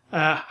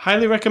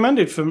 Highly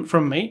recommended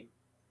from me.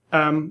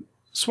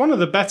 It's one of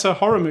the better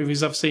horror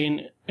movies I've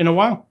seen in a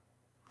while,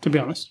 to be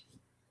honest.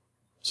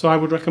 So I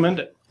would recommend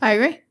it. I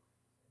agree.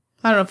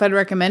 I don't know if I'd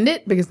recommend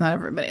it, because not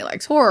everybody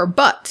likes horror,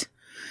 but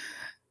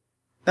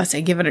I'd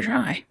say give it a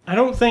try. I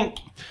don't think...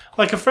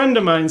 a friend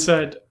of mine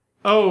said,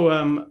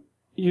 I've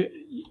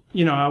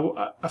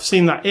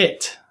seen that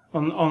It,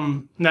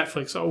 on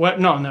Netflix, or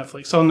not on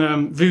Netflix,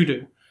 on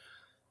Vudu.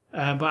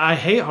 But I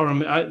hate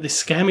horror. They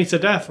scare me to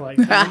death. Like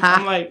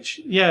I'm like,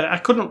 yeah, I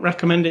couldn't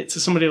recommend it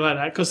to somebody like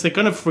that because they're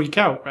gonna freak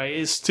out. Right?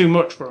 It's too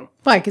much for them.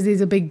 Why? Because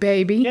he's a big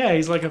baby. Yeah,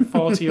 he's like a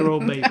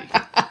 40-year-old baby.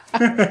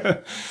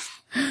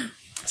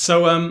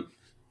 So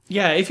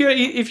yeah, if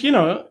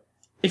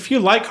you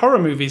like horror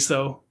movies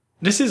though,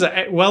 this is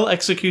a well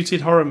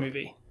executed horror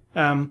movie.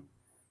 I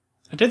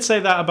did say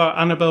that about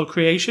Annabelle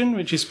Creation,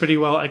 which is pretty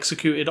well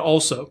executed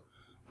also,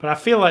 but I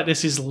feel like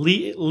this is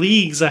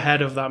leagues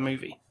ahead of that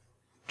movie.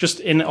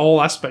 Just in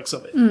all aspects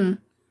of it.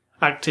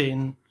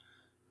 Acting,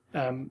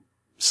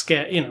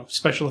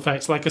 special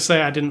effects. Like I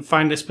say, I didn't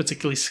find this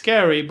particularly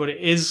scary, but it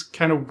is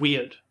kind of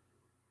weird.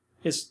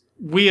 It's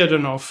weird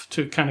enough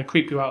to kind of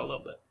creep you out a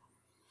little bit.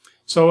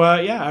 So,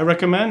 yeah, I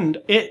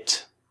recommend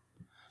it.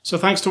 So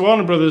thanks to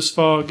Warner Brothers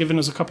for giving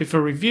us a copy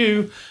for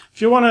review.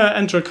 If you want to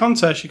enter a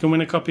contest, you can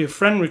win a copy of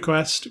Friend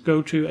Request.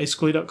 Go to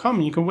ascully.com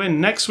and you can win.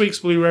 Next week's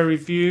Blu-ray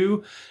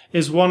review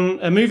is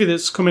a movie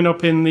that's coming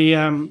up in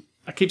the...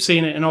 I keep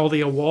seeing it in all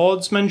the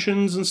awards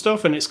mentions and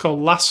stuff, and it's called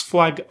Last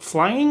Flag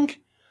Flying.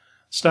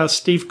 Stars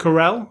Steve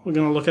Carell. We're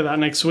going to look at that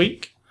next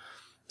week.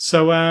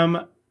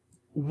 So,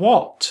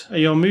 what are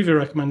your movie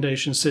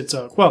recommendations, Sid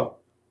Talk? Well,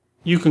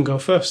 you can go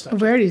first.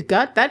 We already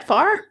got that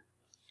far?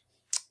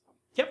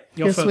 Yep,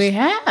 you're first. Yes, we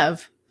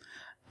have.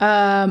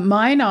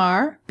 Mine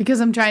are, because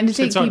I'm trying to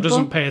take Sid Talk people...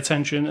 doesn't pay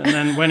attention, and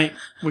then when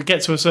we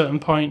get to a certain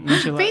point,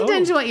 and you're like, pay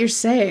attention to what you're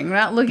saying. We're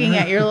not looking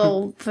at your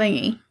little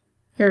thingy.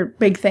 Your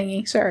big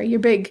thingy. Sorry,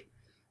 your big...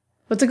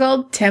 What's it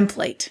called?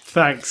 Template.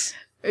 Thanks.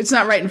 It's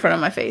not right in front of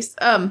my face.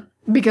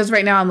 Because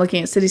right now I'm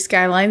looking at city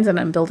skylines and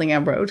I'm building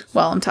a road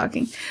while I'm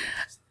talking.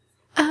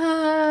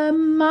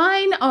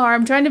 Mine are,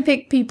 I'm trying to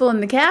pick people in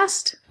the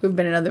cast who've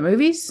been in other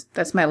movies.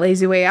 That's my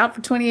lazy way out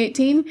for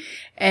 2018.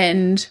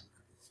 And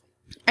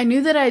I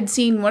knew that I'd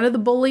seen one of the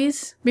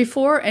bullies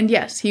before. And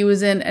yes, he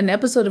was in an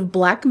episode of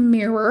Black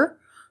Mirror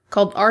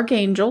called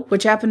Archangel,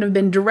 which happened to have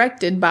been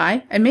directed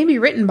by, and maybe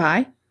written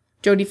by,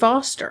 Jodie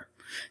Foster.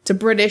 It's a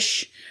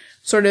British...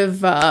 sort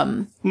of...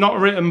 not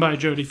written by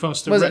Jodie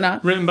Foster. Was it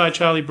not? Written by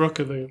Charlie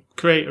Brooker, the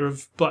creator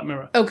of Black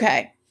Mirror.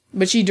 Okay.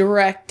 But she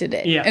directed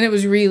it. Yeah. And it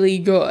was really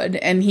good.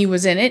 And he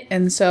was in it.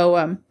 And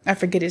so, I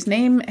forget his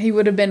name. He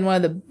would have been one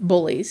of the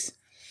bullies.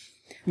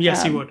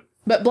 Yes, he would.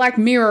 But Black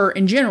Mirror,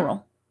 in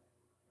general,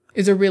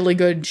 is a really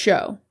good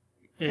show.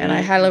 And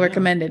I highly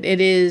recommend it. It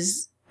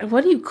is...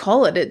 What do you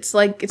call it? It's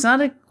like... It's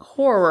not a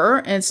horror.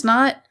 And it's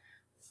not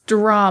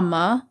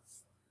drama.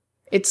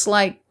 It's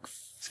like...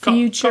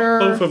 future.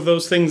 Got both of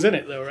those things in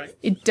it, though, right?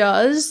 It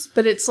does,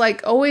 but it's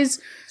like always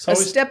a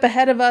step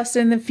ahead of us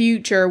in the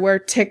future where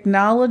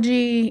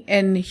technology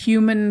and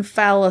human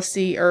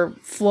fallacy or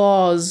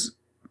flaws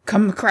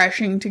come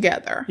crashing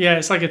together. Yeah,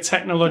 it's like a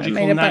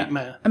technological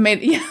nightmare.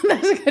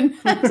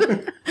 That's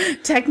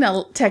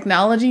a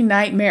technology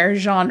nightmare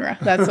genre.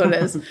 That's what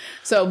it is.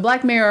 So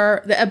Black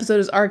Mirror, the episode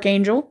is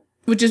Archangel,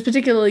 which is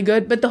particularly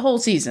good, but the whole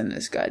season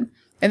is good.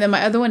 And then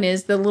my other one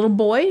is the little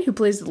boy who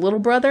plays the little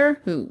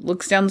brother who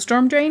looks down the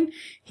storm drain.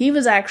 He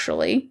was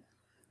actually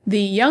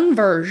the young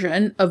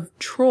version of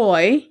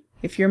Troy,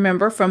 if you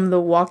remember, from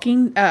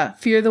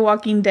Fear the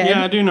Walking Dead.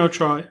 Yeah, I do know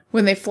Troy.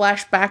 When they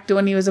flash back to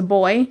when he was a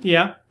boy.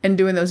 Yeah. And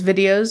doing those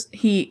videos,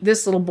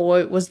 this little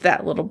boy was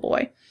that little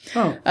boy.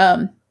 Oh.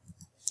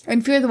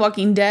 And Fear the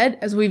Walking Dead,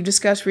 as we've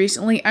discussed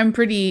recently, I'm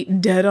pretty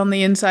dead on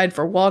the inside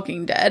for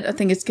Walking Dead. I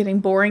think it's getting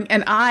boring.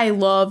 And I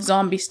love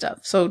zombie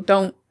stuff, so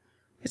don't.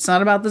 It's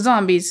not about the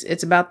zombies.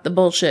 It's about the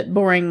bullshit,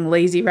 boring,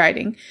 lazy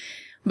writing.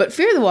 But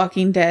Fear the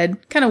Walking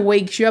Dead kind of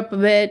wakes you up a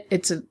bit.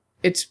 It's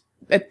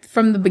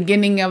from the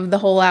beginning of the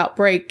whole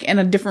outbreak and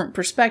a different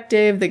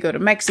perspective. They go to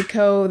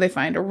Mexico. They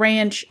find a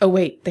ranch. Oh,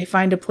 wait. They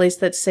find a place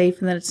that's safe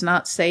and then it's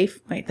not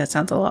safe. Wait, that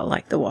sounds a lot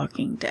like The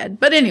Walking Dead.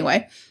 But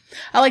anyway,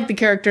 I like the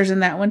characters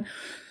in that one.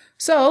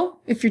 So,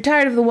 if you're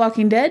tired of The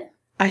Walking Dead,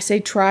 I say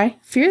try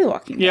Fear the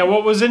Walking Dead. Yeah,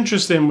 what was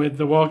interesting with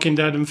The Walking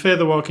Dead and Fear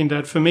the Walking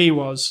Dead for me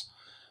was...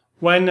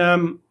 when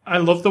I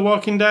loved The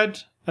Walking Dead,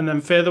 and then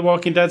Fear the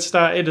Walking Dead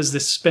started as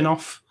this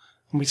spin-off,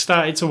 and we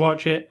started to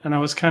watch it, and I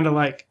was kind of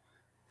like,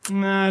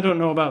 nah, I don't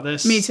know about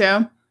this. Me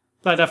too.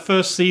 Like, that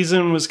first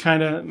season was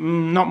kind of,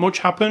 not much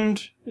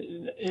happened.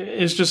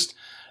 It's just,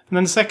 and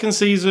then the second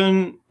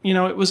season,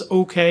 it was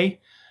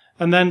okay.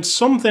 And then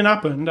something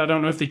happened. I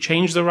don't know if they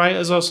changed the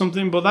writers or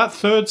something, but that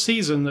third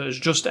season that has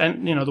just,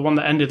 the one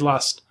that ended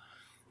last,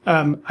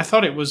 I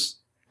thought it was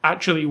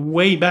actually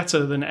way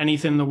better than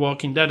anything The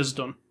Walking Dead has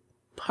done.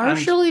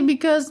 Partially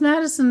because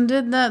Madison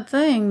did that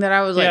thing that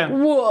I was like,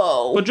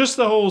 whoa. But just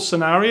the whole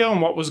scenario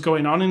and what was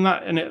going on in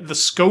that, and the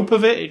scope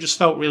of it just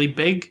felt really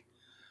big.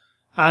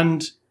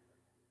 And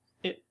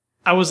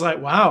I was like,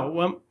 wow.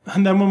 Well,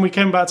 and then when we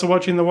came back to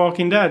watching The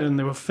Walking Dead and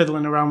they were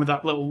fiddling around with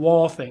that little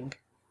war thing,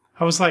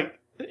 I was like,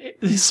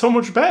 it's so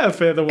much better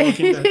for The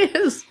Walking Dead. It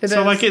is.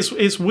 Like,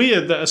 it's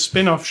weird that a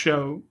spin-off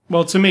show,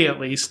 well, to me at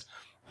least,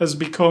 has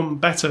become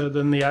better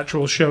than the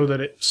actual show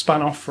that it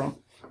span off from.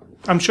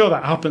 I'm sure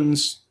that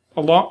happens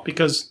a lot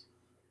because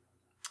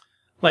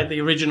Like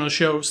the original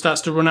show starts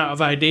to run out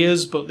of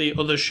ideas, but the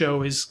other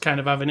show is kind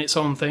of having its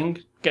own thing,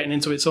 getting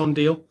into its own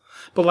deal.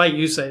 But like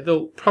you say,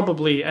 they'll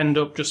probably end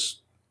up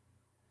just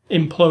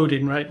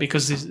imploding, right?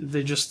 Because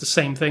they're just the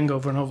same thing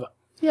over and over.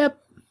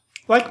 Yep.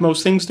 Like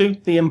most things do,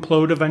 they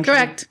implode eventually.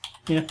 Correct.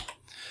 Yeah.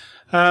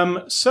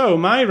 So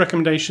my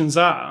recommendations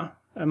are,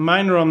 and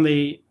mine are on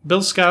the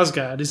Bill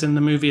Skarsgård is in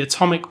the movie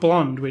Atomic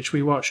Blonde, which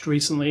we watched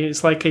recently.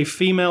 It's like a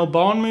female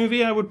Bond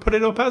movie, I would put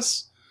it up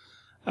as.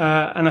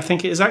 And I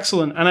think it is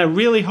excellent. And I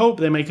really hope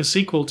they make a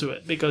sequel to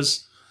it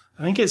because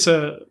I think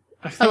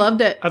I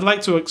loved it. I'd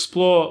like to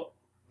explore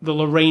the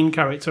Lorraine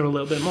character a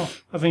little bit more.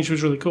 I think she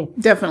was really cool.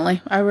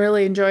 Definitely. I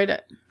really enjoyed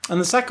it.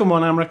 And the second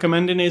one I'm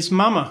recommending is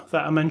Mama,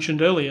 that I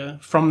mentioned earlier,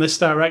 from this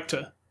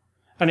director.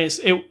 And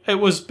it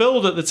was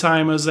billed at the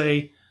time as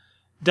a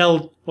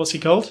what's he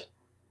called?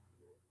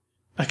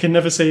 I can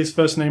never say his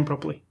first name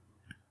properly.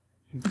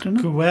 I don't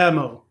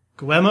know.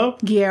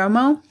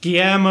 Guillermo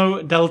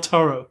del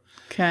Toro.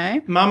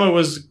 Okay. Mama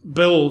was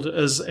billed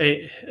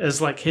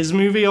as like his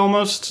movie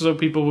almost, so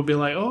people would be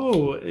like,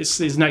 "Oh, it's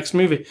his next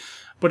movie,"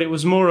 but it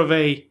was more of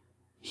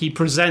he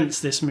presents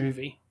this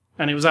movie,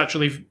 and it was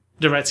actually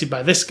directed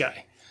by this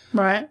guy.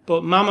 Right.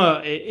 But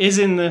Mama is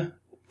in the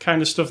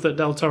kind of stuff that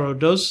Del Toro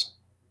does.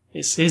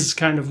 It's his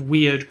kind of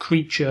weird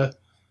creature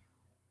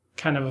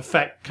kind of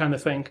effect kind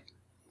of thing.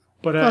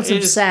 But lots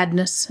of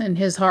sadness in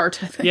his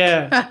heart, I think.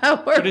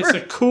 Yeah. But it's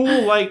a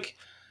cool, like,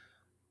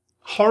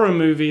 horror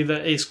movie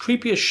that is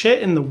creepy as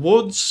shit in the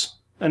woods,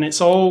 and it's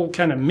all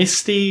kind of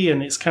misty,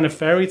 and it's kind of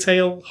fairy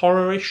tale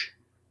horror-ish.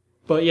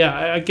 But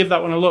yeah, I give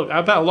that one a look.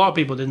 I bet a lot of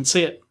people didn't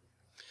see it.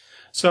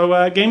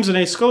 So, Games and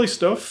A Scully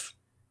stuff,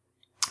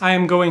 I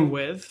am going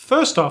with,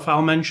 first off,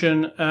 I'll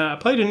mention, I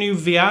played a new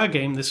VR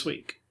game this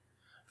week.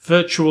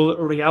 Virtual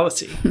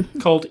reality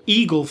called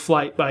Eagle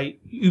Flight by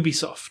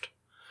Ubisoft.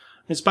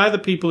 It's by the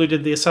people who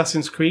did the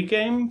Assassin's Creed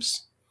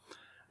games,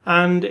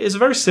 and it's a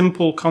very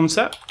simple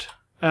concept.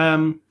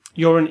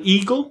 You're an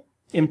eagle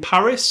in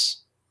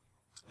Paris.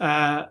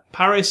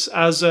 Paris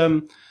as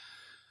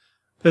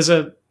there's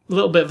a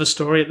little bit of a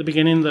story at the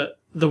beginning that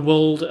the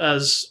world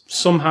has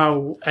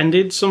somehow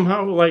ended.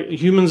 Like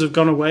humans have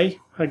gone away.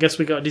 I guess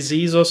we got a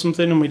disease or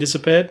something and we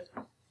disappeared.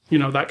 You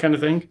know, that kind of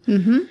thing.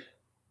 Mm-hmm.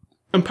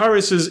 And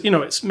Paris is,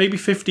 it's maybe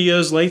 50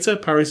 years later.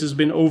 Paris has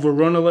been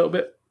overrun a little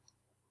bit.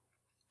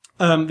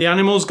 The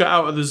animals got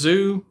out of the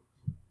zoo.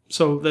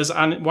 So there's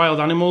wild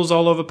animals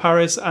all over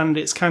Paris, and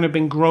it's kind of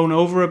been grown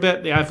over a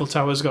bit. The Eiffel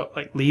Tower's got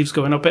like leaves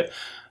going up it.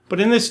 But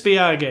in this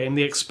VR game,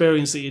 the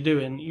experience that you're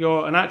doing,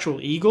 you're an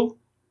actual eagle,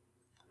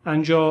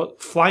 and you're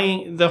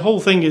flying. The whole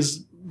thing is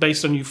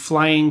based on you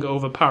flying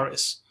over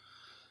Paris.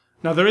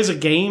 Now, there is a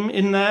game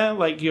in there,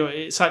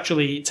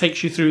 it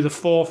takes you through the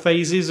 4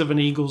 phases of an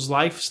eagle's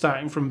life,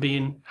 starting from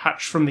being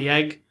hatched from the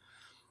egg.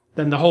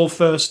 Then the whole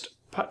first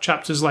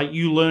chapter's like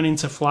you learning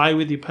to fly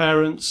with your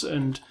parents,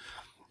 and,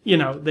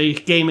 they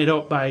game it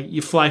up by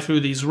you fly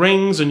through these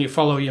rings, and you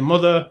follow your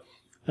mother,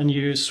 and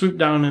you swoop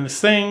down in a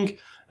thing.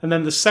 And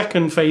then the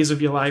second phase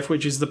of your life,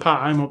 which is the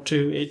part I'm up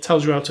to, it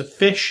tells you how to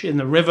fish in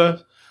the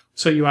river.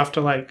 So you have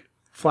to,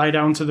 fly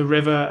down to the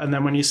river, and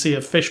then when you see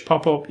a fish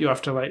pop up, you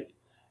have to,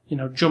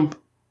 jump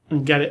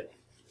and get it.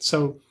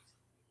 So,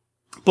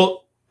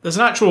 but there's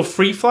an actual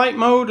free flight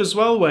mode as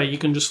well where you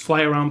can just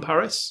fly around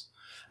Paris.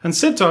 And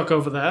Sid Talk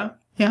over there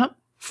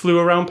flew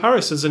around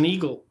Paris as an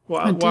eagle.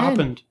 What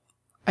happened?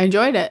 I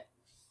enjoyed it.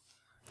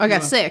 I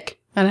got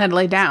sick and had to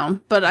lay down,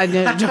 but I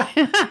did enjoy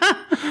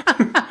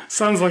it.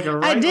 Sounds like a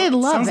riot. I did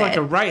love Sounds it. like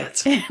a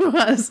riot. It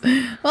was.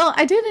 Well,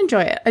 I did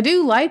enjoy it. I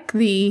do like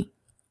the,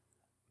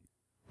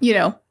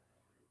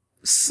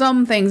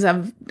 some things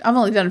I've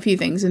only done a few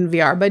things in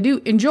VR, but I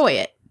do enjoy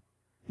it.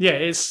 Yeah,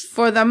 it's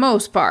for the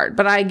most part,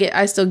 but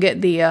I still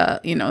get the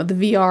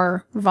the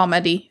VR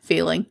vomity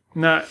feeling.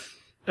 Now,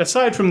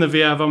 aside from the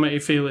VR vomity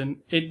feeling,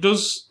 it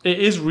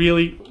is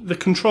really the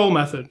control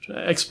method.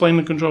 Explain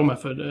the control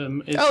method.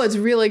 It's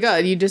really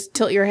good. You just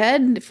tilt your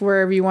head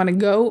wherever you want to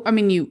go. I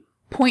mean, you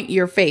point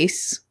your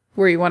face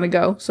where you want to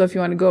go. So if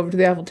you want to go over to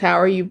the Eiffel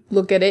Tower, you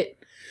look at it.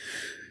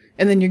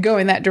 And then you're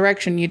going that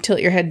direction. You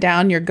tilt your head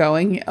down, you're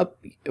going up,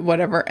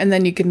 whatever. And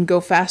then you can go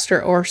faster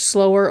or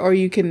slower, or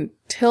you can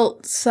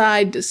tilt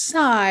side to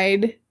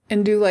side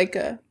and do like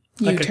a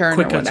U-turn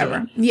or whatever.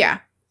 Turn. Yeah.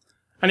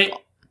 And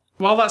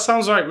while that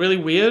sounds really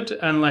weird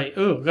and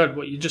oh God,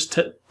 what, you just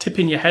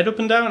tipping your head up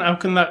and down? How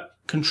can that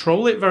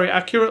control it very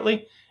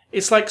accurately?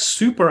 It's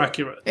super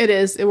accurate. It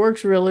is. It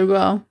works really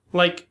well.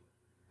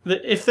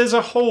 If there's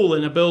a hole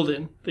in a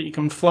building that you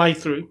can fly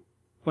through,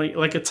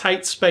 like a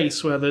tight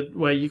space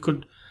where you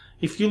could...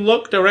 If you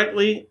look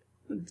directly,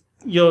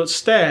 you'll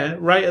stare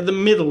right at the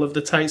middle of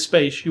the tight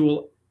space. You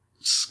will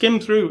skim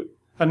through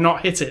and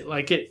not hit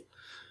it.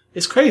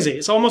 It's crazy.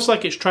 It's almost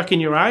like it's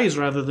tracking your eyes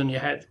rather than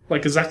your head,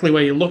 exactly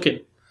where you're looking.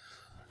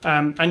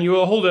 And you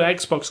will hold an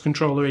Xbox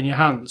controller in your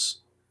hands.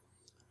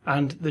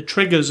 And the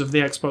triggers of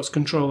the Xbox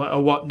controller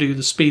are what do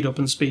the speed up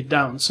and speed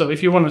down. So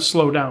if you want to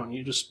slow down,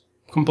 you just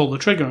can pull the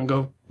trigger and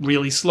go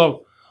really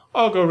slow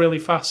or go really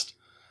fast.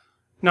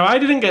 Now, I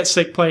didn't get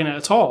sick playing it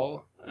at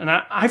all. And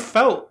I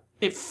felt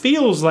it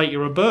feels like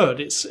you're a bird.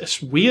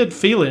 It's weird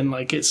feeling.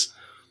 Like it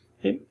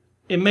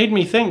made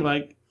me think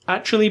like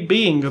actually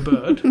being a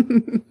bird.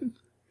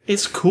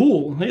 It's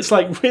cool. It's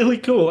like really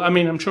cool. I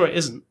mean, I'm sure it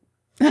isn't.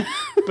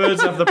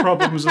 Birds have the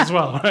problems as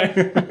well, right?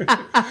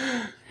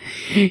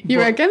 You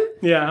reckon?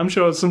 Yeah, I'm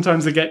sure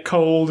sometimes they get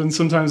cold and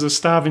sometimes they're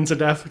starving to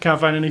death.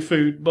 Can't find any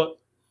food, but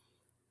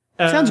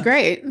Sounds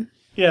great.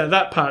 yeah,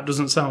 that part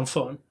doesn't sound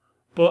fun.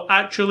 But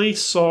actually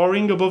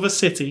soaring above a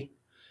city,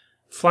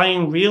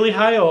 flying really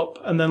high up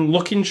and then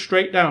looking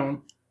straight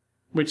down,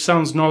 which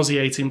sounds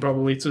nauseating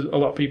probably to a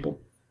lot of people.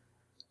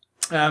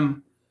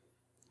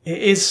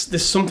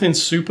 There's something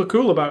super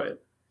cool about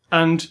it.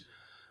 And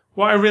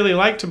what I really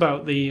liked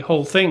about the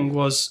whole thing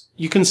was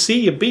you can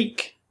see your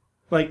beak.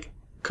 Like,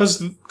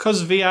 because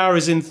VR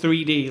is in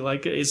 3D,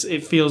 like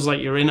it feels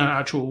like you're in an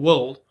actual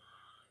world.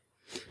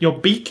 Your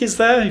beak is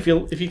there. If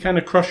you kind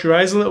of cross your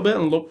eyes a little bit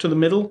and look to the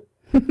middle,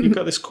 you've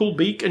got this cool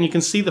beak, and you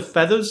can see the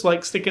feathers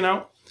like sticking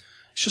out.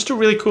 It's just a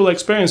really cool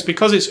experience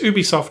because it's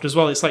Ubisoft as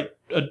well. It's like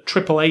a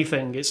AAA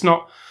thing. It's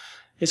not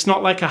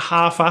like a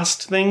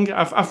half-assed thing.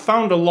 I've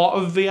found a lot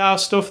of VR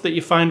stuff that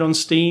you find on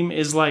Steam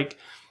is like,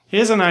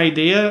 here's an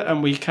idea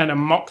and we kind of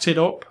mocked it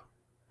up,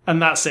 and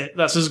that's it.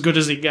 That's as good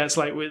as it gets.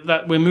 Like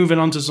we're moving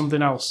on to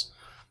something else.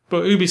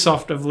 But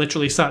Ubisoft have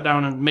literally sat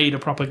down and made a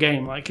proper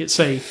game. Like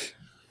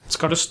it's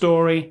got a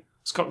story.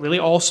 It's got really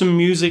awesome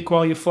music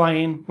while you're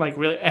flying, like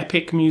really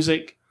epic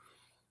music.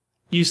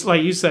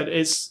 Like you said,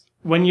 it's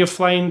when you're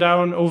flying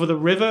down over the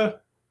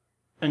river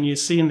and you're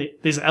seeing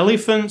there's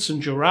elephants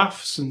and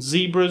giraffes and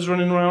zebras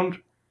running around.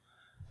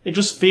 It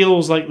just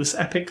feels like this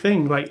epic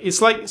thing. Like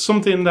it's like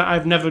something that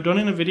I've never done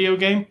in a video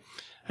game.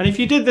 And if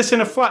you did this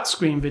in a flat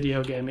screen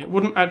video game, it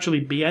wouldn't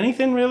actually be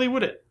anything really,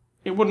 would it?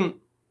 It wouldn't.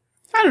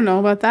 I don't know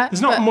about that.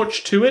 There's not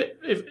much to it.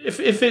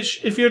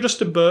 If you're just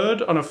a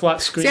bird on a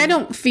flat screen. See, I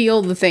don't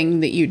feel the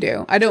thing that you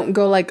do. I don't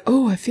go like,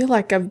 oh, I feel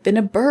like I've been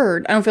a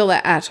bird. I don't feel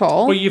that at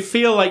all. Well, you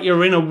feel like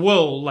you're in a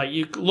world. Like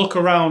you look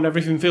around,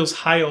 everything feels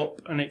high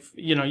up, and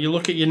you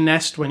look at your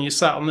nest when you're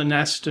sat on the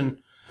nest, and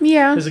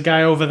yeah, there's a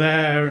guy over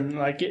there, and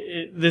like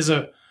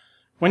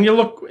when you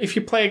look, if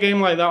you play a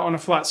game like that on a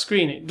flat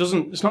screen,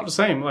 it's not the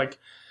same. Like,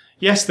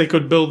 yes, they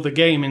could build the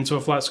game into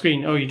a flat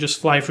screen. Oh, you just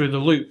fly through the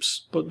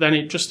loops, but then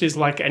it just is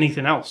like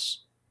anything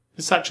else.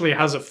 This actually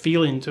has a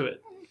feeling to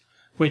it,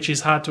 which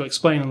is hard to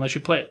explain unless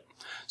you play it.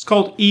 It's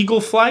called Eagle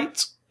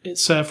Flight.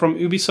 It's from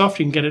Ubisoft.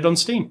 You can get it on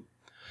Steam.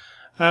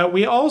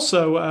 We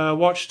also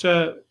watched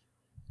our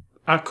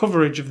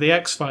coverage of the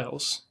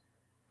X-Files.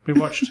 We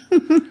watched...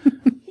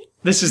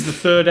 This is the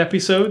third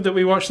episode that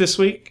we watched this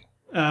week.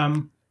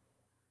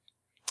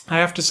 I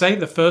have to say,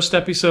 the first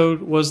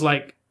episode was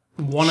like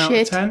 1 out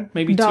of 10,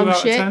 maybe 2 out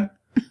of 10.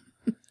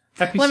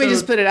 Let me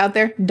just put it out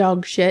there.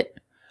 Dog shit.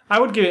 I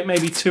would give it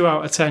maybe 2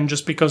 out of 10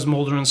 just because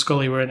Mulder and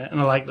Scully were in it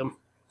and I like them.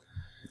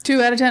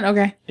 2 out of 10?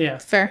 Okay. Yeah.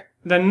 Fair.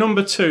 Then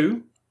number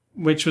 2,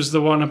 which was the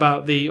one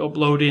about the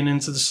uploading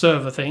into the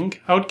server thing,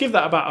 I would give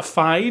that about a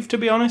 5, to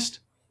be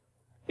honest.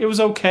 It was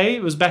okay.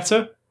 It was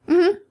better.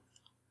 Mm-hmm.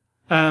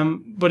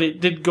 But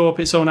it did go up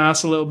its own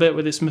ass a little bit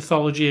with its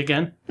mythology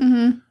again.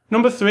 Mm-hmm.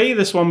 Number 3,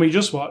 this one we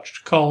just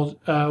watched, called,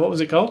 what was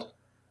it called?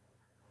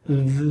 Don't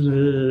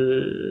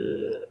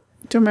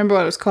remember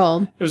what it was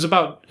called. It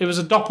was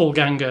a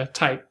doppelganger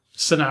type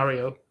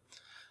scenario.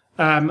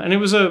 And it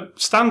was a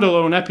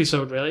standalone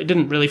episode, really. It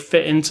didn't really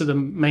fit into the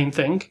main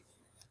thing.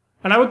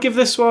 And I would give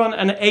this one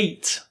an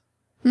 8.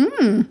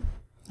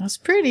 That's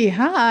pretty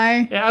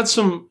high. It had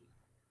some...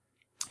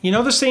 You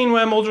know the scene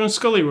where Mulder and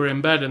Scully were in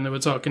bed and they were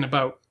talking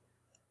about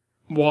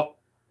what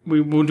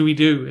would we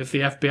do if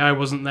the FBI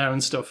wasn't there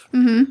and stuff?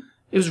 Mm-hmm.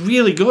 It was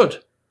really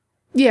good.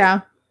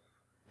 Yeah.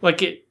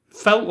 Like, it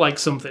felt like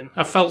something.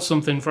 I felt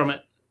something from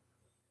it.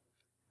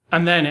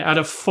 And then it had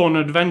a fun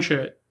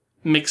adventure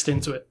mixed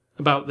into it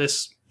about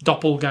this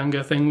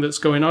doppelganger thing that's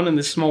going on in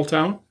this small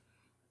town.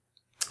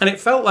 And it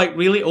felt like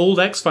really old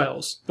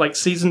X-Files, like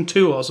season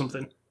 2 or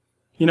something.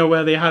 You know,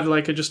 where they had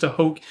like just a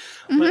hoax.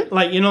 Mm-hmm.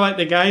 Like, you know, like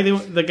the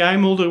guy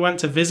Mulder went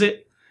to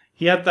visit,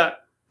 he had that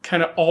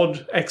kind of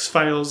odd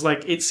X-Files,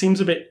 like it seems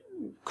a bit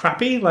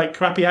crappy, like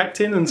crappy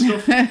acting and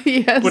stuff.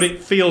 Yes. But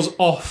it feels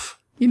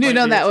off. You do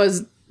know that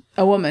was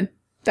a woman.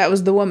 That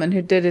was the woman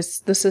who did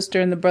the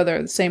sister and the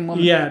brother, the same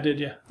woman. Yeah, I did,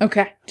 yeah.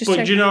 Okay.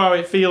 But do you know how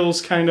it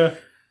feels kind of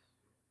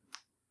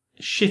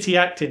shitty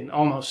acting,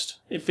 almost?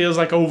 It feels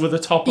like over the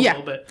top a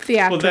little bit.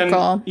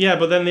 Theatrical.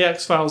 But then the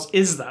X-Files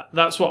is that.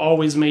 That's what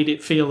always made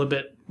it feel a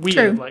bit weird.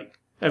 True. Like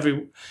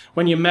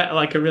when you met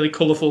like a really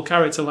colourful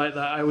character like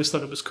that, I always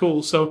thought it was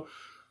cool. So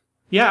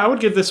yeah, I would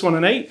give this one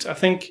an 8. I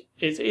think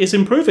it is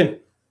improving.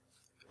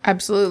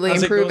 Absolutely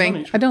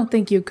improving. I don't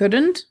think you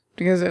couldn't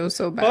because it was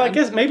so bad. Well, I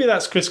guess maybe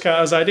that's Chris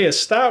Carter's idea.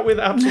 Start with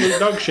absolute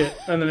dog shit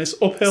and then it's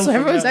uphill. So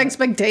everyone's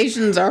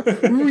expectations are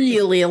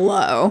really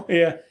low.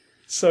 Yeah.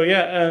 So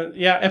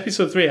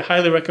episode 3, I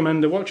highly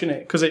recommend watching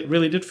it because it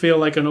really did feel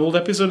like an old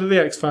episode of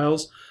The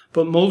X-Files.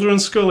 But Mulder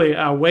and Scully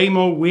are way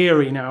more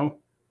weary now,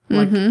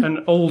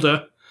 and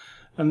older,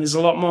 and there's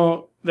a lot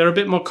more. They're a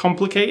bit more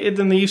complicated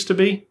than they used to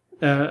be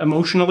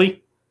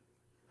emotionally,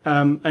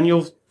 and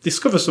you'll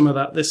discover some of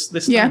that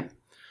this Yeah. time.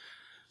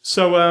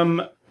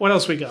 So, what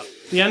else we got?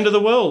 The end of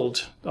the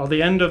world, or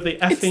the end of the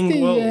effing It's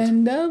the world.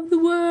 end of the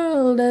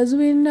world as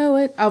we know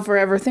it. I'll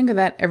forever think of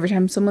that every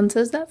time someone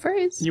says that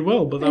phrase. You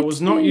will, but that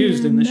was not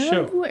used in this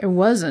show. It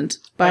wasn't.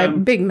 By a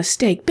big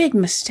mistake. Big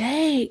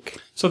mistake.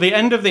 So the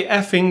end of the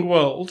effing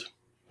world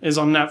is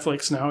on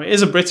Netflix now. It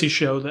is a British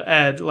show that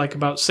aired like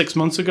about 6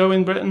 months ago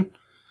in Britain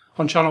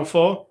on Channel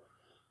 4.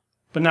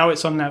 But now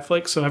it's on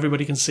Netflix, so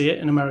everybody can see it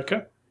in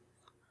America.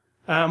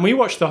 And we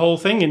watched the whole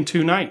thing in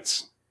 2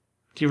 nights.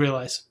 Do you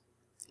realise?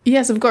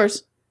 Yes, of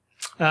course.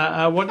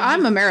 What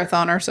I'm a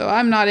marathoner, so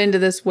I'm not into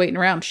this waiting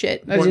around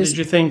shit. did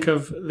you think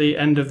of the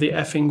end of the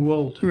effing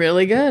world?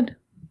 Really good.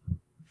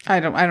 I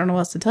don't know what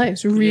else to tell you.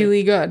 It's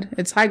really good.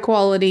 It's high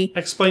quality.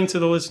 Explain to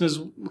the listeners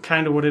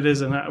kind of what it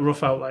is in a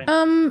rough outline.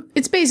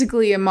 It's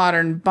basically a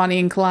modern Bonnie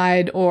and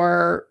Clyde,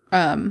 or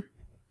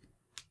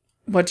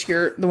what's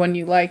the one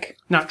you like?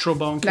 Natural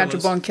Born Killers.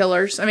 Natural Born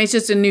Killers. I mean, it's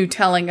just a new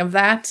telling of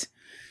that.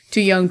 2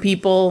 young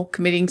people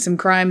committing some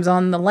crimes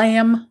on the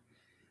lam,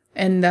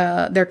 and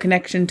their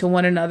connection to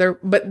one another.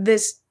 But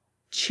this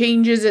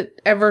changes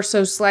it ever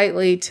so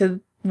slightly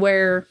to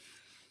where,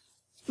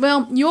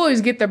 well, you always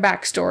get their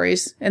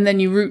backstories, and then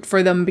you root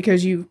for them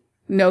because you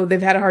know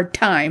they've had a hard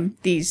time,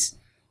 these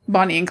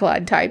Bonnie and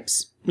Clyde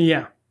types.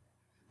 Yeah.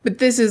 But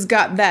this has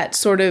got that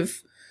sort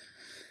of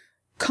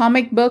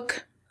comic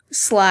book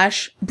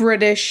 /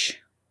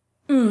 British.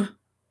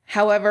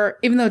 However,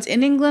 even though it's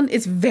in England,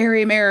 it's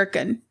very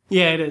American.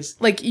 Yeah, it is.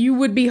 Like, you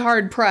would be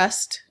hard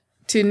pressed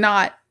to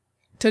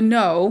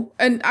know.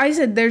 And I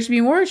said there should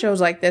be more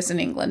shows like this in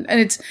England. And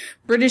it's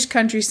British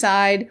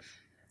countryside,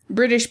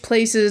 British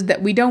places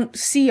that we don't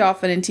see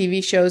often in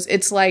TV shows.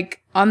 It's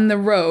like on the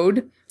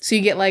road. So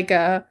you get like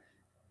the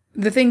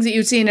things that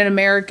you'd see in an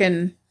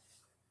American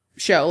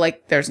show.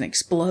 Like there's an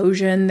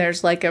explosion.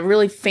 There's like a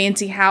really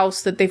fancy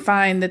house that they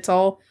find that's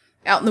all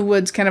out in the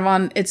woods kind of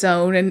on its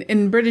own. And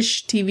in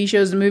British TV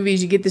shows and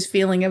movies, you get this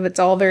feeling of it's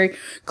all very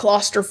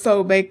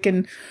claustrophobic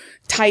and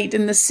tight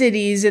in the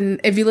cities, and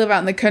if you live out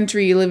in the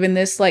country, you live in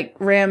this like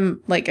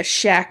a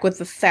shack with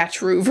a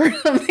thatch roof or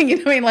something. You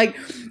know what I mean? Like,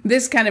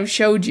 this kind of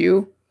showed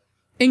you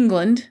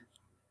England,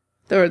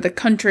 or the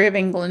country of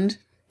England,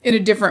 in a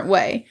different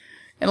way.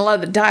 And a lot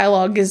of the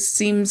dialogue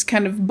seems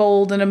kind of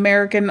bold and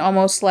American,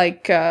 almost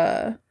like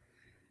a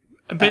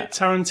bit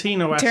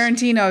Tarantino-esque.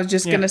 Tarantino. I was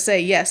just gonna say,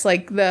 yes,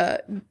 like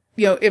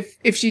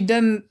if she'd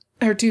done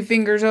her 2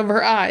 fingers over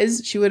her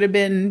eyes, she would have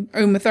been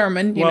Uma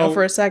Thurman,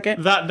 for a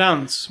second. That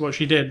dance, what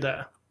she did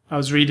there, I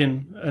was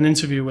reading an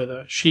interview with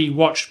her. She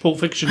watched Pulp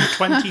Fiction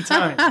 20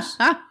 times.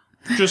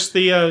 Just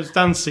the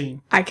dance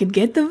scene. I could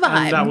get the vibe,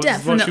 and that was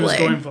definitely. what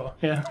she was going for,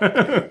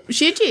 yeah.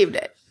 She achieved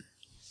it.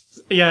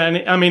 Yeah, and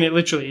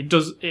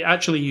it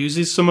actually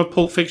uses some of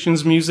Pulp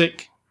Fiction's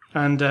music,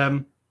 and,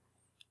 and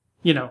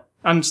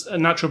a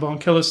Natural Born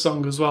Killers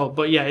song as well.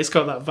 But yeah, it's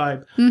got that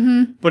vibe.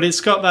 Mm-hmm. But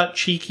it's got that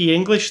cheeky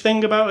English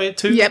thing about it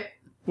too. Yep.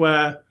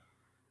 Where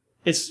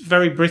it's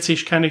very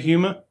British kind of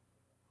humour.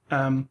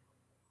 And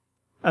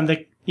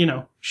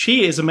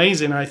she is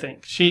amazing, I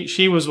think.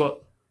 She was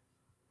what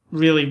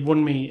really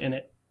won me in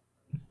it.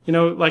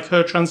 Like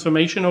her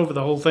transformation over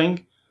the whole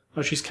thing.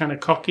 How she's kind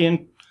of cocky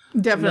and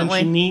definitely. And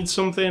then she needs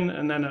something,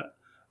 and then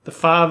the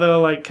father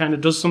like kind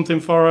of does something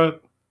for her.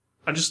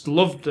 I just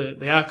loved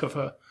the arc of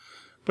her.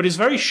 But it's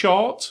very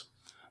short.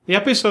 The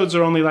episodes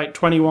are only like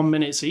 21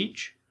 minutes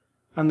each,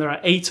 and there are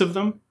 8 of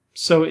them.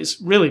 So it's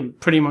really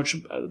pretty much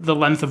the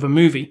length of a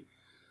movie.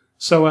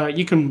 So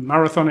you can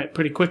marathon it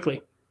pretty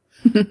quickly.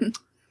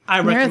 I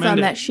recommend marathon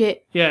it. that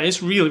shit. Yeah,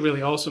 it's really,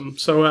 really awesome.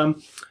 So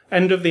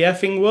End of the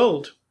Effing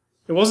World.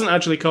 It wasn't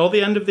actually called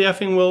the End of the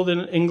Effing World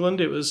in England.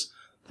 It was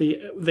the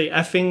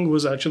effing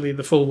was actually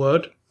the full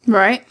word.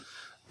 Right.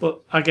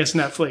 But I guess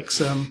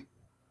Netflix,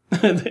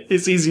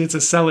 it's easier to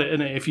sell it,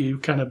 isn't it, if you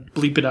kind of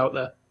bleep it out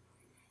there.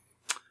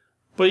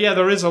 But yeah,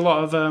 there is a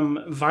lot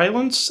of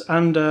violence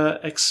and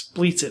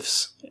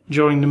expletives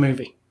during the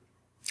movie.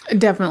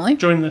 Definitely.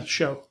 During the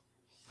show.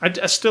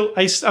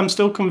 I'm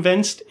still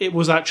convinced it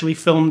was actually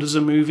filmed as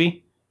a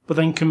movie, but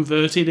then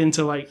converted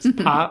into like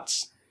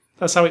parts.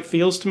 That's how it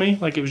feels to me,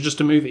 like it was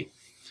just a movie.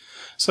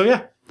 So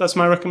yeah, that's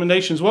my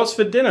recommendations. What's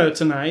for dinner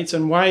tonight,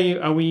 and why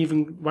do we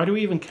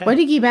even care? Why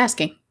do you keep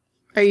asking?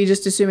 Are you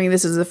just assuming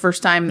this is the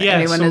first time that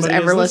anyone has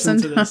ever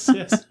listened? To this,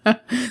 yes.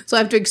 So I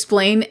have to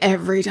explain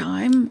every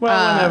time?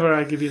 Well, whenever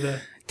I give you the...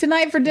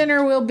 Tonight for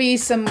dinner will be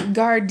some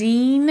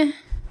Gardein.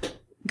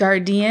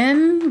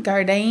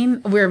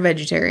 We're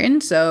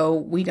vegetarian, so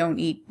we don't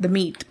eat the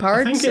meat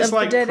parts. I think it's of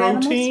like the dead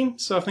protein,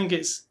 animals. so I think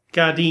it's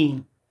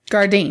Gardein.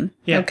 Gardein.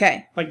 Yeah.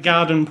 Okay. Like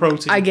garden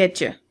protein. I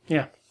get you.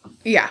 Yeah.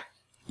 Yeah.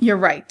 You're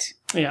right.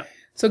 Yeah.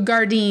 So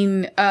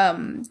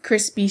Gardein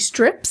crispy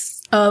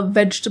strips of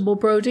vegetable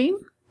protein,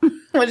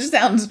 which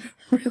sounds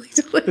really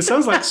delicious. It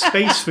sounds like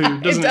space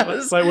food, doesn't it?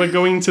 does. It's like we're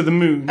going to the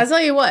moon. I'll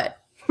tell you what.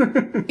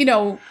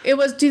 It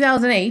was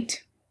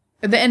 2008,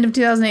 at the end of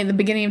 2008, the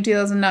beginning of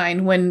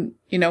 2009, when,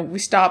 we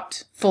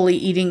stopped fully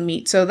eating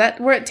meat. So that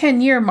we're at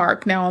 10-year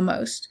mark now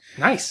almost.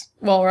 Nice.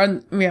 Well, we're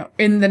on,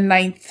 in the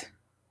 9th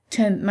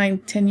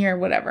 10 year,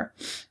 whatever.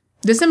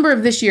 December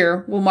of this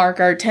year will mark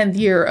our 10th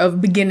year of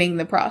beginning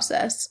the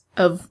process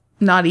of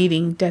not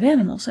eating dead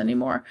animals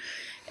anymore.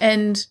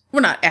 And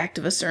we're not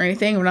activists or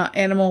anything. We're not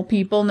animal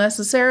people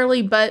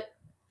necessarily, but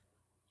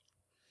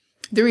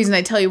the reason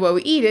I tell you what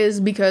we eat is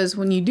because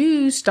when you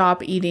do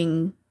stop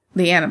eating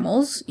the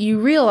animals, you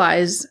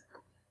realize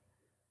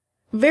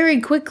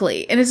very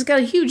quickly, and it's got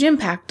a huge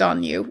impact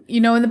on you. You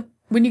know,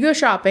 when you go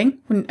shopping,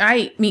 when I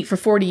ate meat for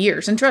 40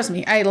 years, and trust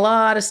me, I ate a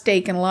lot of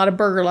steak and a lot of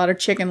burger, a lot of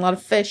chicken, a lot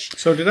of fish.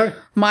 So did I.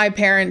 My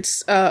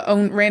parents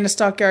ran a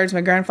stockyards.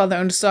 My grandfather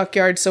owned a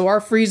stockyard, so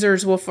our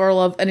freezers were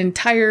full of an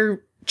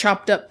entire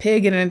chopped up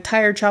pig and an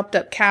entire chopped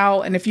up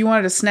cow. And if you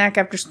wanted a snack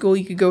after school,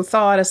 you could go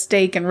thaw out a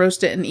steak and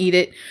roast it and eat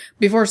it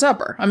before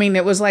supper. I mean,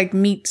 it was like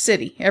meat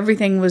city.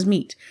 Everything was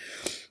meat.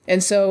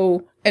 And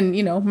so, and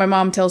you know, my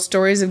mom tells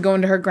stories of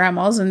going to her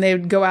grandma's and they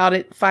would go out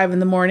at 5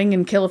 a.m.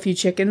 and kill a few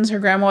chickens. Her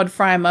grandma would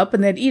fry them up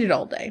and they'd eat it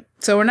all day.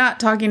 So I'm not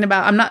talking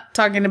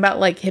about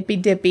like hippy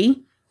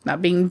dippy,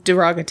 not being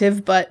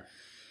derogative, but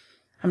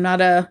I'm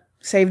not a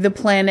save the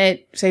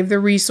planet, save the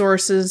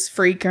resources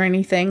freak or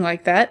anything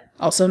like that.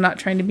 Also not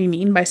trying to be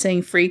mean by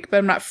saying freak, but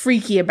I'm not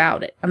freaky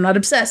about it. I'm not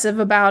obsessive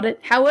about it.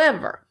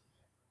 However,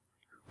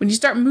 when you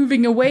start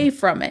moving away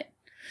from it,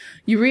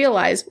 you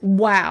realize,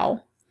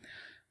 wow,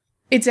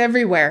 it's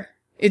everywhere.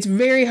 It's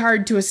very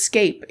hard to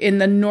escape in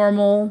the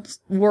normal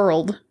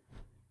world.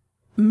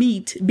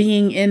 Meat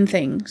being in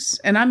things.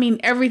 And I mean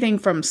everything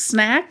from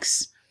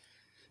snacks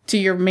to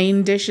your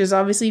main dishes,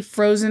 obviously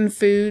frozen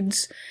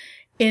foods,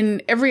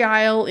 in every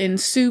aisle, in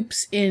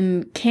soups,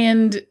 in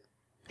canned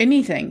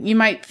anything. You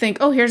might think,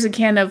 oh, here's a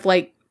can of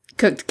like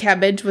cooked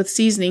cabbage with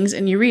seasonings,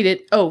 and you read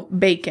it, oh,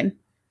 bacon.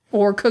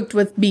 Or cooked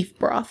with beef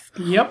broth.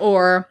 Yep.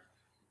 Or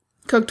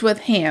cooked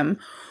with ham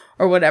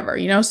or whatever,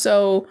 you know?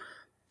 So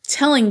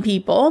telling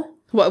people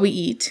what we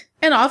eat,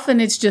 and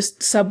often it's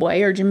just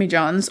Subway or Jimmy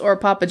John's or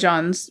Papa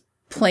John's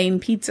plain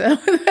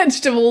pizza with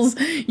vegetables.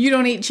 You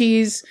don't eat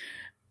cheese.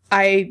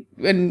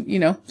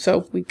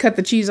 So we cut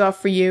the cheese off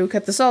for you,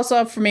 cut the sauce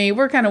off for me.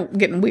 We're kind of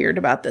getting weird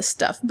about this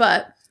stuff.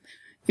 But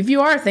if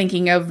you are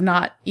thinking of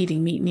not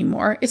eating meat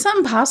anymore, it's not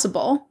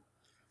impossible.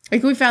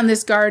 Like we found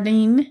this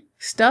Gardein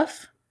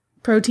stuff,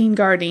 protein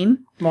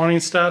Gardein.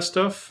 Morningstar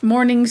stuff.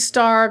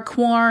 Morningstar,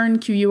 Quorn,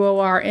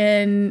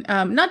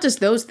 Quorn. Not just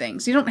those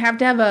things. You don't have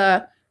to have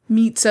a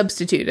meat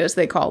substitute, as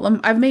they call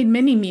them. I've made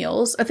many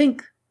meals. I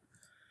think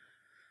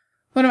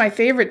one of my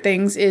favorite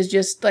things is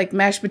just like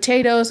mashed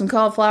potatoes, some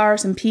cauliflower,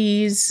 some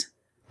peas,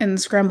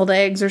 and scrambled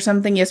eggs or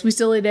something. Yes, we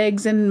still eat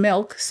eggs and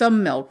milk.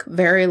 Some milk,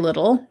 very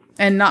little,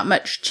 and not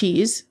much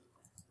cheese.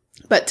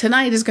 But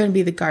tonight is going to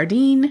be the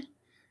Gardein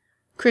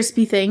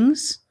crispy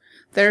things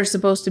that are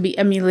supposed to be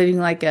emulating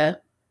like a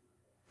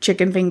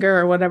chicken finger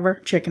or whatever.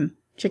 Chicken.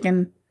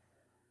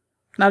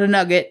 Not a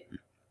nugget.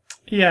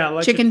 Yeah,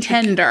 like chicken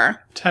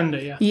tender. Tender,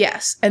 yeah.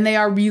 Yes, and they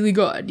are really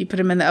good. You put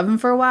them in the oven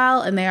for a while,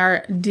 and they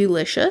are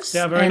delicious.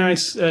 Yeah, very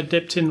nice,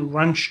 dipped in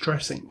ranch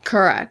dressing.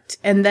 Correct.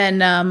 And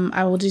then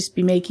I will just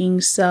be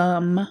making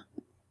some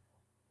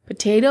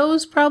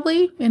potatoes,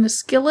 probably, in a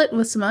skillet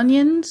with some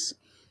onions.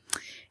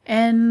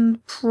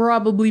 And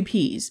probably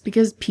peas,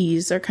 because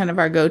peas are kind of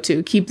our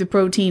go-to. Keep the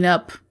protein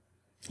up.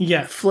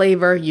 Yeah.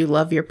 Flavor, you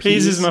love your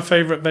peas. Peas is my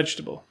favourite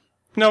vegetable.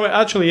 No, it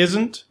actually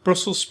isn't.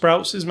 Brussels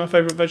sprouts is my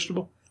favourite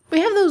vegetable. We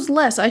have those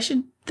less. I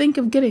should think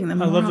of getting them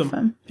more often. I love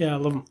them. Yeah, I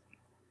love them.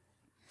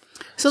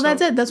 So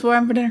that's it. That's what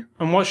I'm for dinner.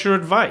 And what's your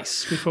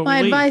advice before we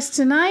leave? My advice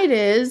tonight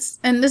is,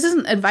 and this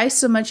isn't advice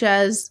so much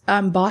as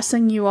I'm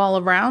bossing you all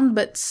around,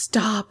 but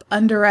stop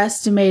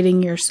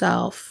underestimating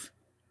yourself.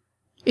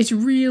 It's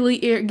really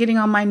getting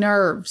on my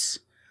nerves.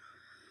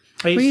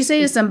 When you say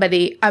to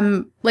somebody,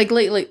 I'm like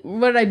lately,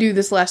 what did I do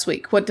this last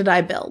week? What did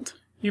I build?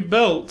 You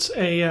built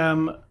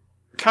a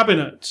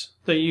cabinet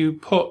that you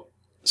put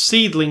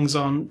seedlings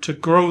on to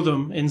grow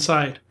them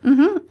inside.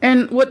 Mm-hmm.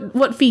 And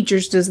what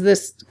features does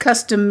this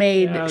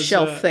custom-made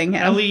shelf thing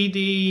have?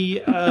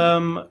 LED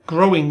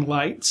growing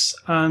lights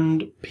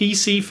and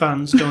PC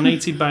fans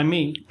donated by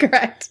me.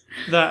 Correct.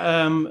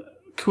 That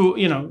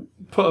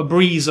put a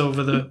breeze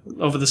over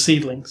the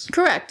seedlings.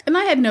 Correct. And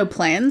I had no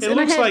plans. It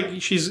looks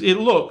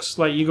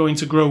like you're going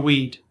to grow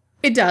weed.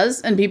 It does,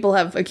 and people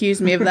have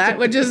accused me of that,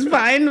 which is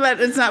fine, but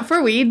it's not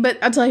for weed. But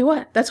I'll tell you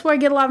what, that's where I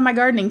get a lot of my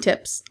gardening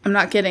tips. I'm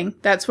not kidding.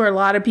 That's where a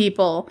lot of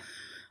people,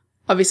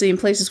 obviously in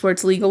places where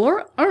it's legal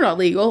or not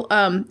legal,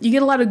 you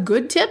get a lot of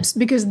good tips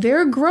because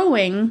they're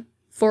growing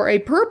for a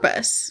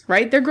purpose,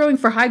 right? They're growing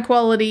for high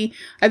quality,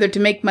 either to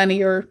make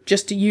money or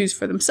just to use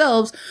for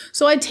themselves.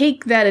 So I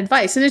take that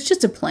advice, and it's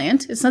just a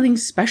plant. It's nothing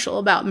special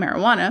about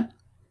marijuana.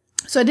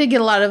 So I did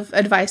get a lot of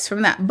advice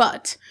from that,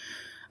 but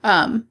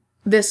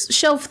this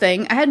shelf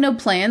thing, I had no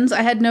plans.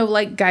 I had no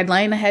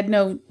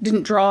guideline.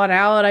 didn't draw it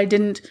out.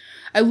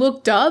 I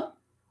looked up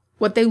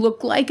what they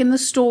look like in the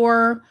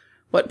store,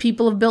 what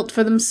people have built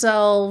for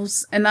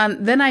themselves. And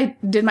then I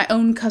did my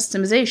own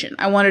customization.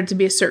 I wanted it to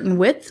be a certain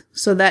width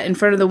so that in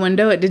front of the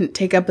window, it didn't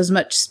take up as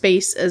much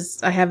space as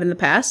I have in the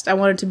past. I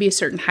wanted it to be a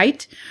certain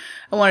height.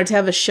 I wanted to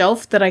have a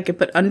shelf that I could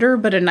put under,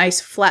 but a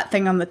nice flat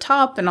thing on the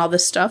top and all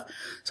this stuff.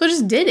 So I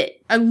just did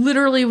it. I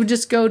literally would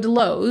just go to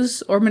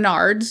Lowe's or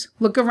Menards,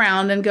 look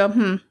around and go,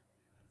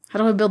 how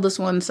do I build this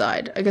one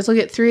side? I guess I'll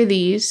get 3 of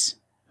these,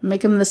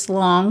 make them this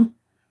long.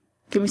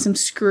 Give me some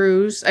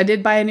screws. I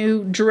did buy a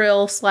new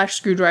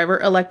drill/screwdriver,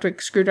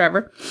 electric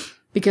screwdriver,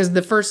 because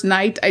the first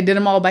night I did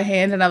them all by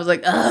hand and I was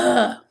like,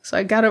 ugh. So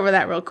I got over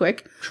that real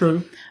quick.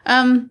 True.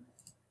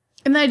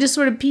 And then I just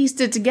sort of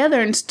pieced it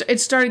together and it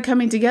started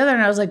coming together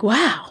and I was like,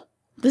 wow,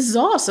 this is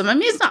awesome. I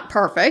mean, it's not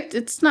perfect.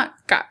 It's not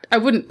I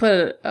wouldn't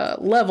put a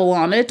level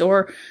on it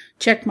or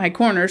check my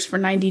corners for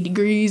 90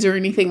 degrees or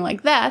anything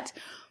like that.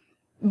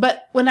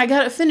 But when I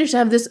got it finished, I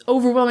have this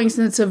overwhelming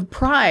sense of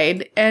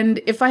pride. And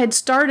if I had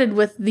started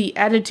with the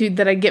attitude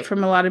that I get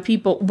from a lot of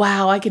people,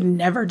 wow, I could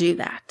never do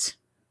that.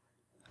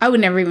 I would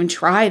never even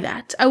try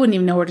that. I wouldn't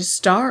even know where to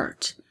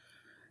start.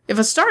 If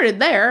I started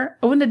there,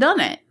 I wouldn't have done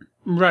it.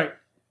 Right.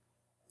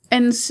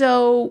 And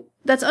so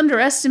that's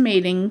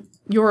underestimating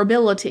your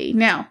ability.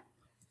 Now,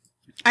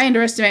 I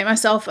underestimate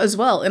myself as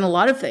well in a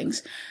lot of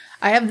things.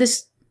 I have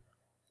this,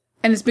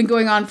 and it's been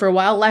going on for a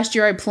while. Last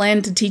year, I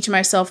planned to teach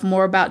myself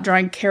more about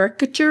drawing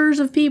caricatures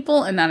of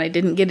people, and then I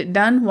didn't get it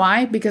done.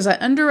 Why? Because I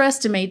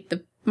underestimate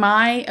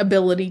my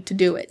ability to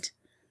do it.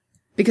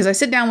 Because I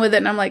sit down with it,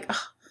 and I'm like,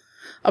 oh,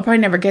 I'll probably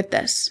never get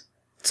this.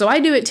 So I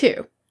do it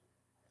too.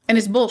 And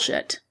it's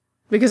bullshit.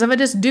 Because if I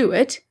just do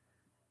it,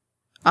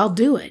 I'll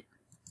do it.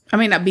 I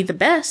may not be the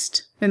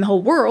best in the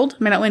whole world.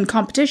 I may not win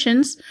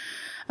competitions.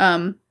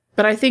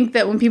 But I think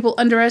that when people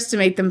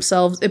underestimate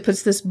themselves, it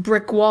puts this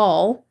brick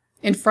wall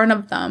in front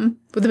of them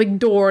with a big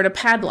door and a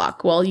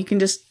padlock. Well, you can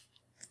just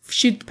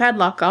shoot the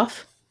padlock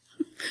off,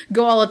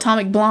 go all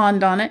atomic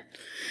blonde on it,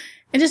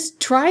 and just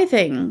try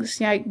things.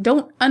 Yeah,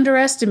 don't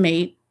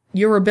underestimate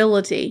your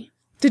ability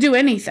to do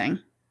anything.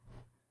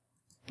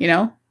 You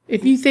know,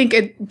 if you think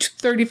at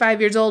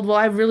 35 years old, well,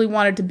 I really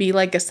wanted to be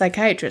like a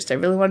psychiatrist. I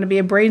really wanted to be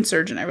a brain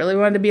surgeon. I really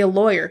wanted to be a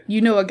lawyer.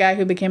 You know a guy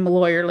who became a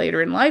lawyer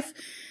later in life.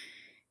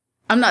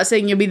 I'm not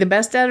saying you'll be the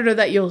best at it or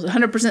that you'll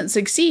 100%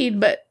 succeed,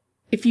 but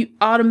if you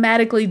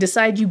automatically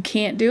decide you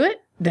can't do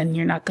it, then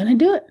you're not going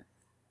to do it.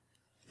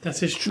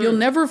 That is true. You'll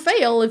never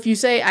fail if you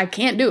say, I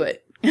can't do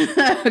it.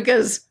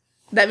 Because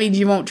that means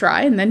you won't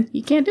try, and then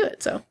you can't do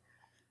it. So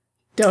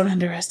don't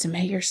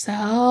underestimate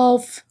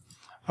yourself.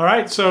 All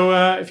right. So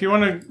if you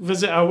want to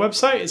visit our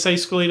website, it's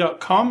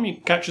ascully.com. You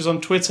can catch us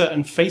on Twitter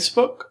and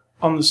Facebook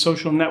on the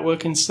social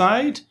networking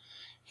side.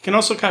 You can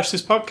also catch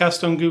this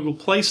podcast on Google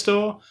Play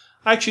Store,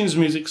 iTunes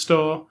Music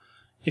Store.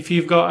 If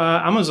you've got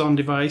an Amazon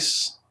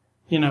device,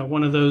 you know,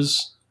 one of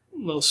those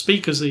little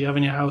speakers that you have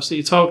in your house that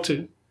you talk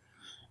to,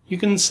 you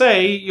can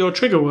say your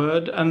trigger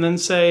word and then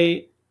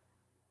say,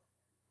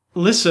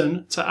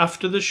 listen to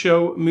After the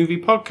Show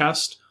Movie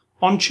Podcast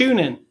on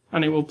TuneIn,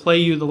 and it will play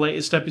you the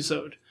latest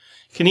episode.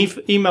 You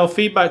can email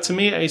feedback to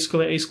me at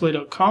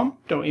ascully@ascully.com.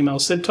 Don't email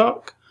Sid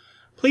Talk.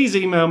 Please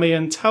email me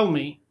and tell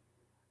me,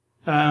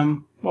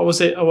 what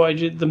was it I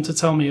wanted them to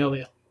tell me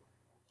earlier?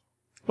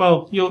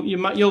 Well,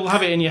 you'll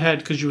have it in your head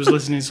because you was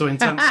listening so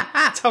intently.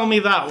 Tell me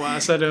that, what I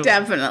said earlier.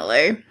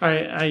 Definitely.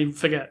 I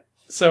forget.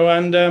 So,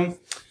 and I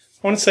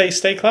want to say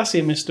stay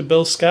classy, Mr.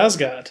 Bill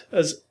Skarsgård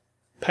as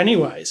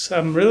Pennywise.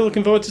 I'm really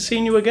looking forward to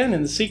seeing you again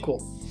in the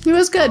sequel. It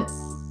was good.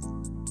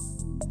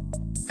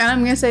 And I'm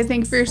going to say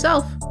think for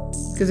yourself.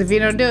 Because if you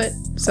don't do it,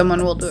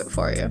 someone will do it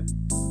for you.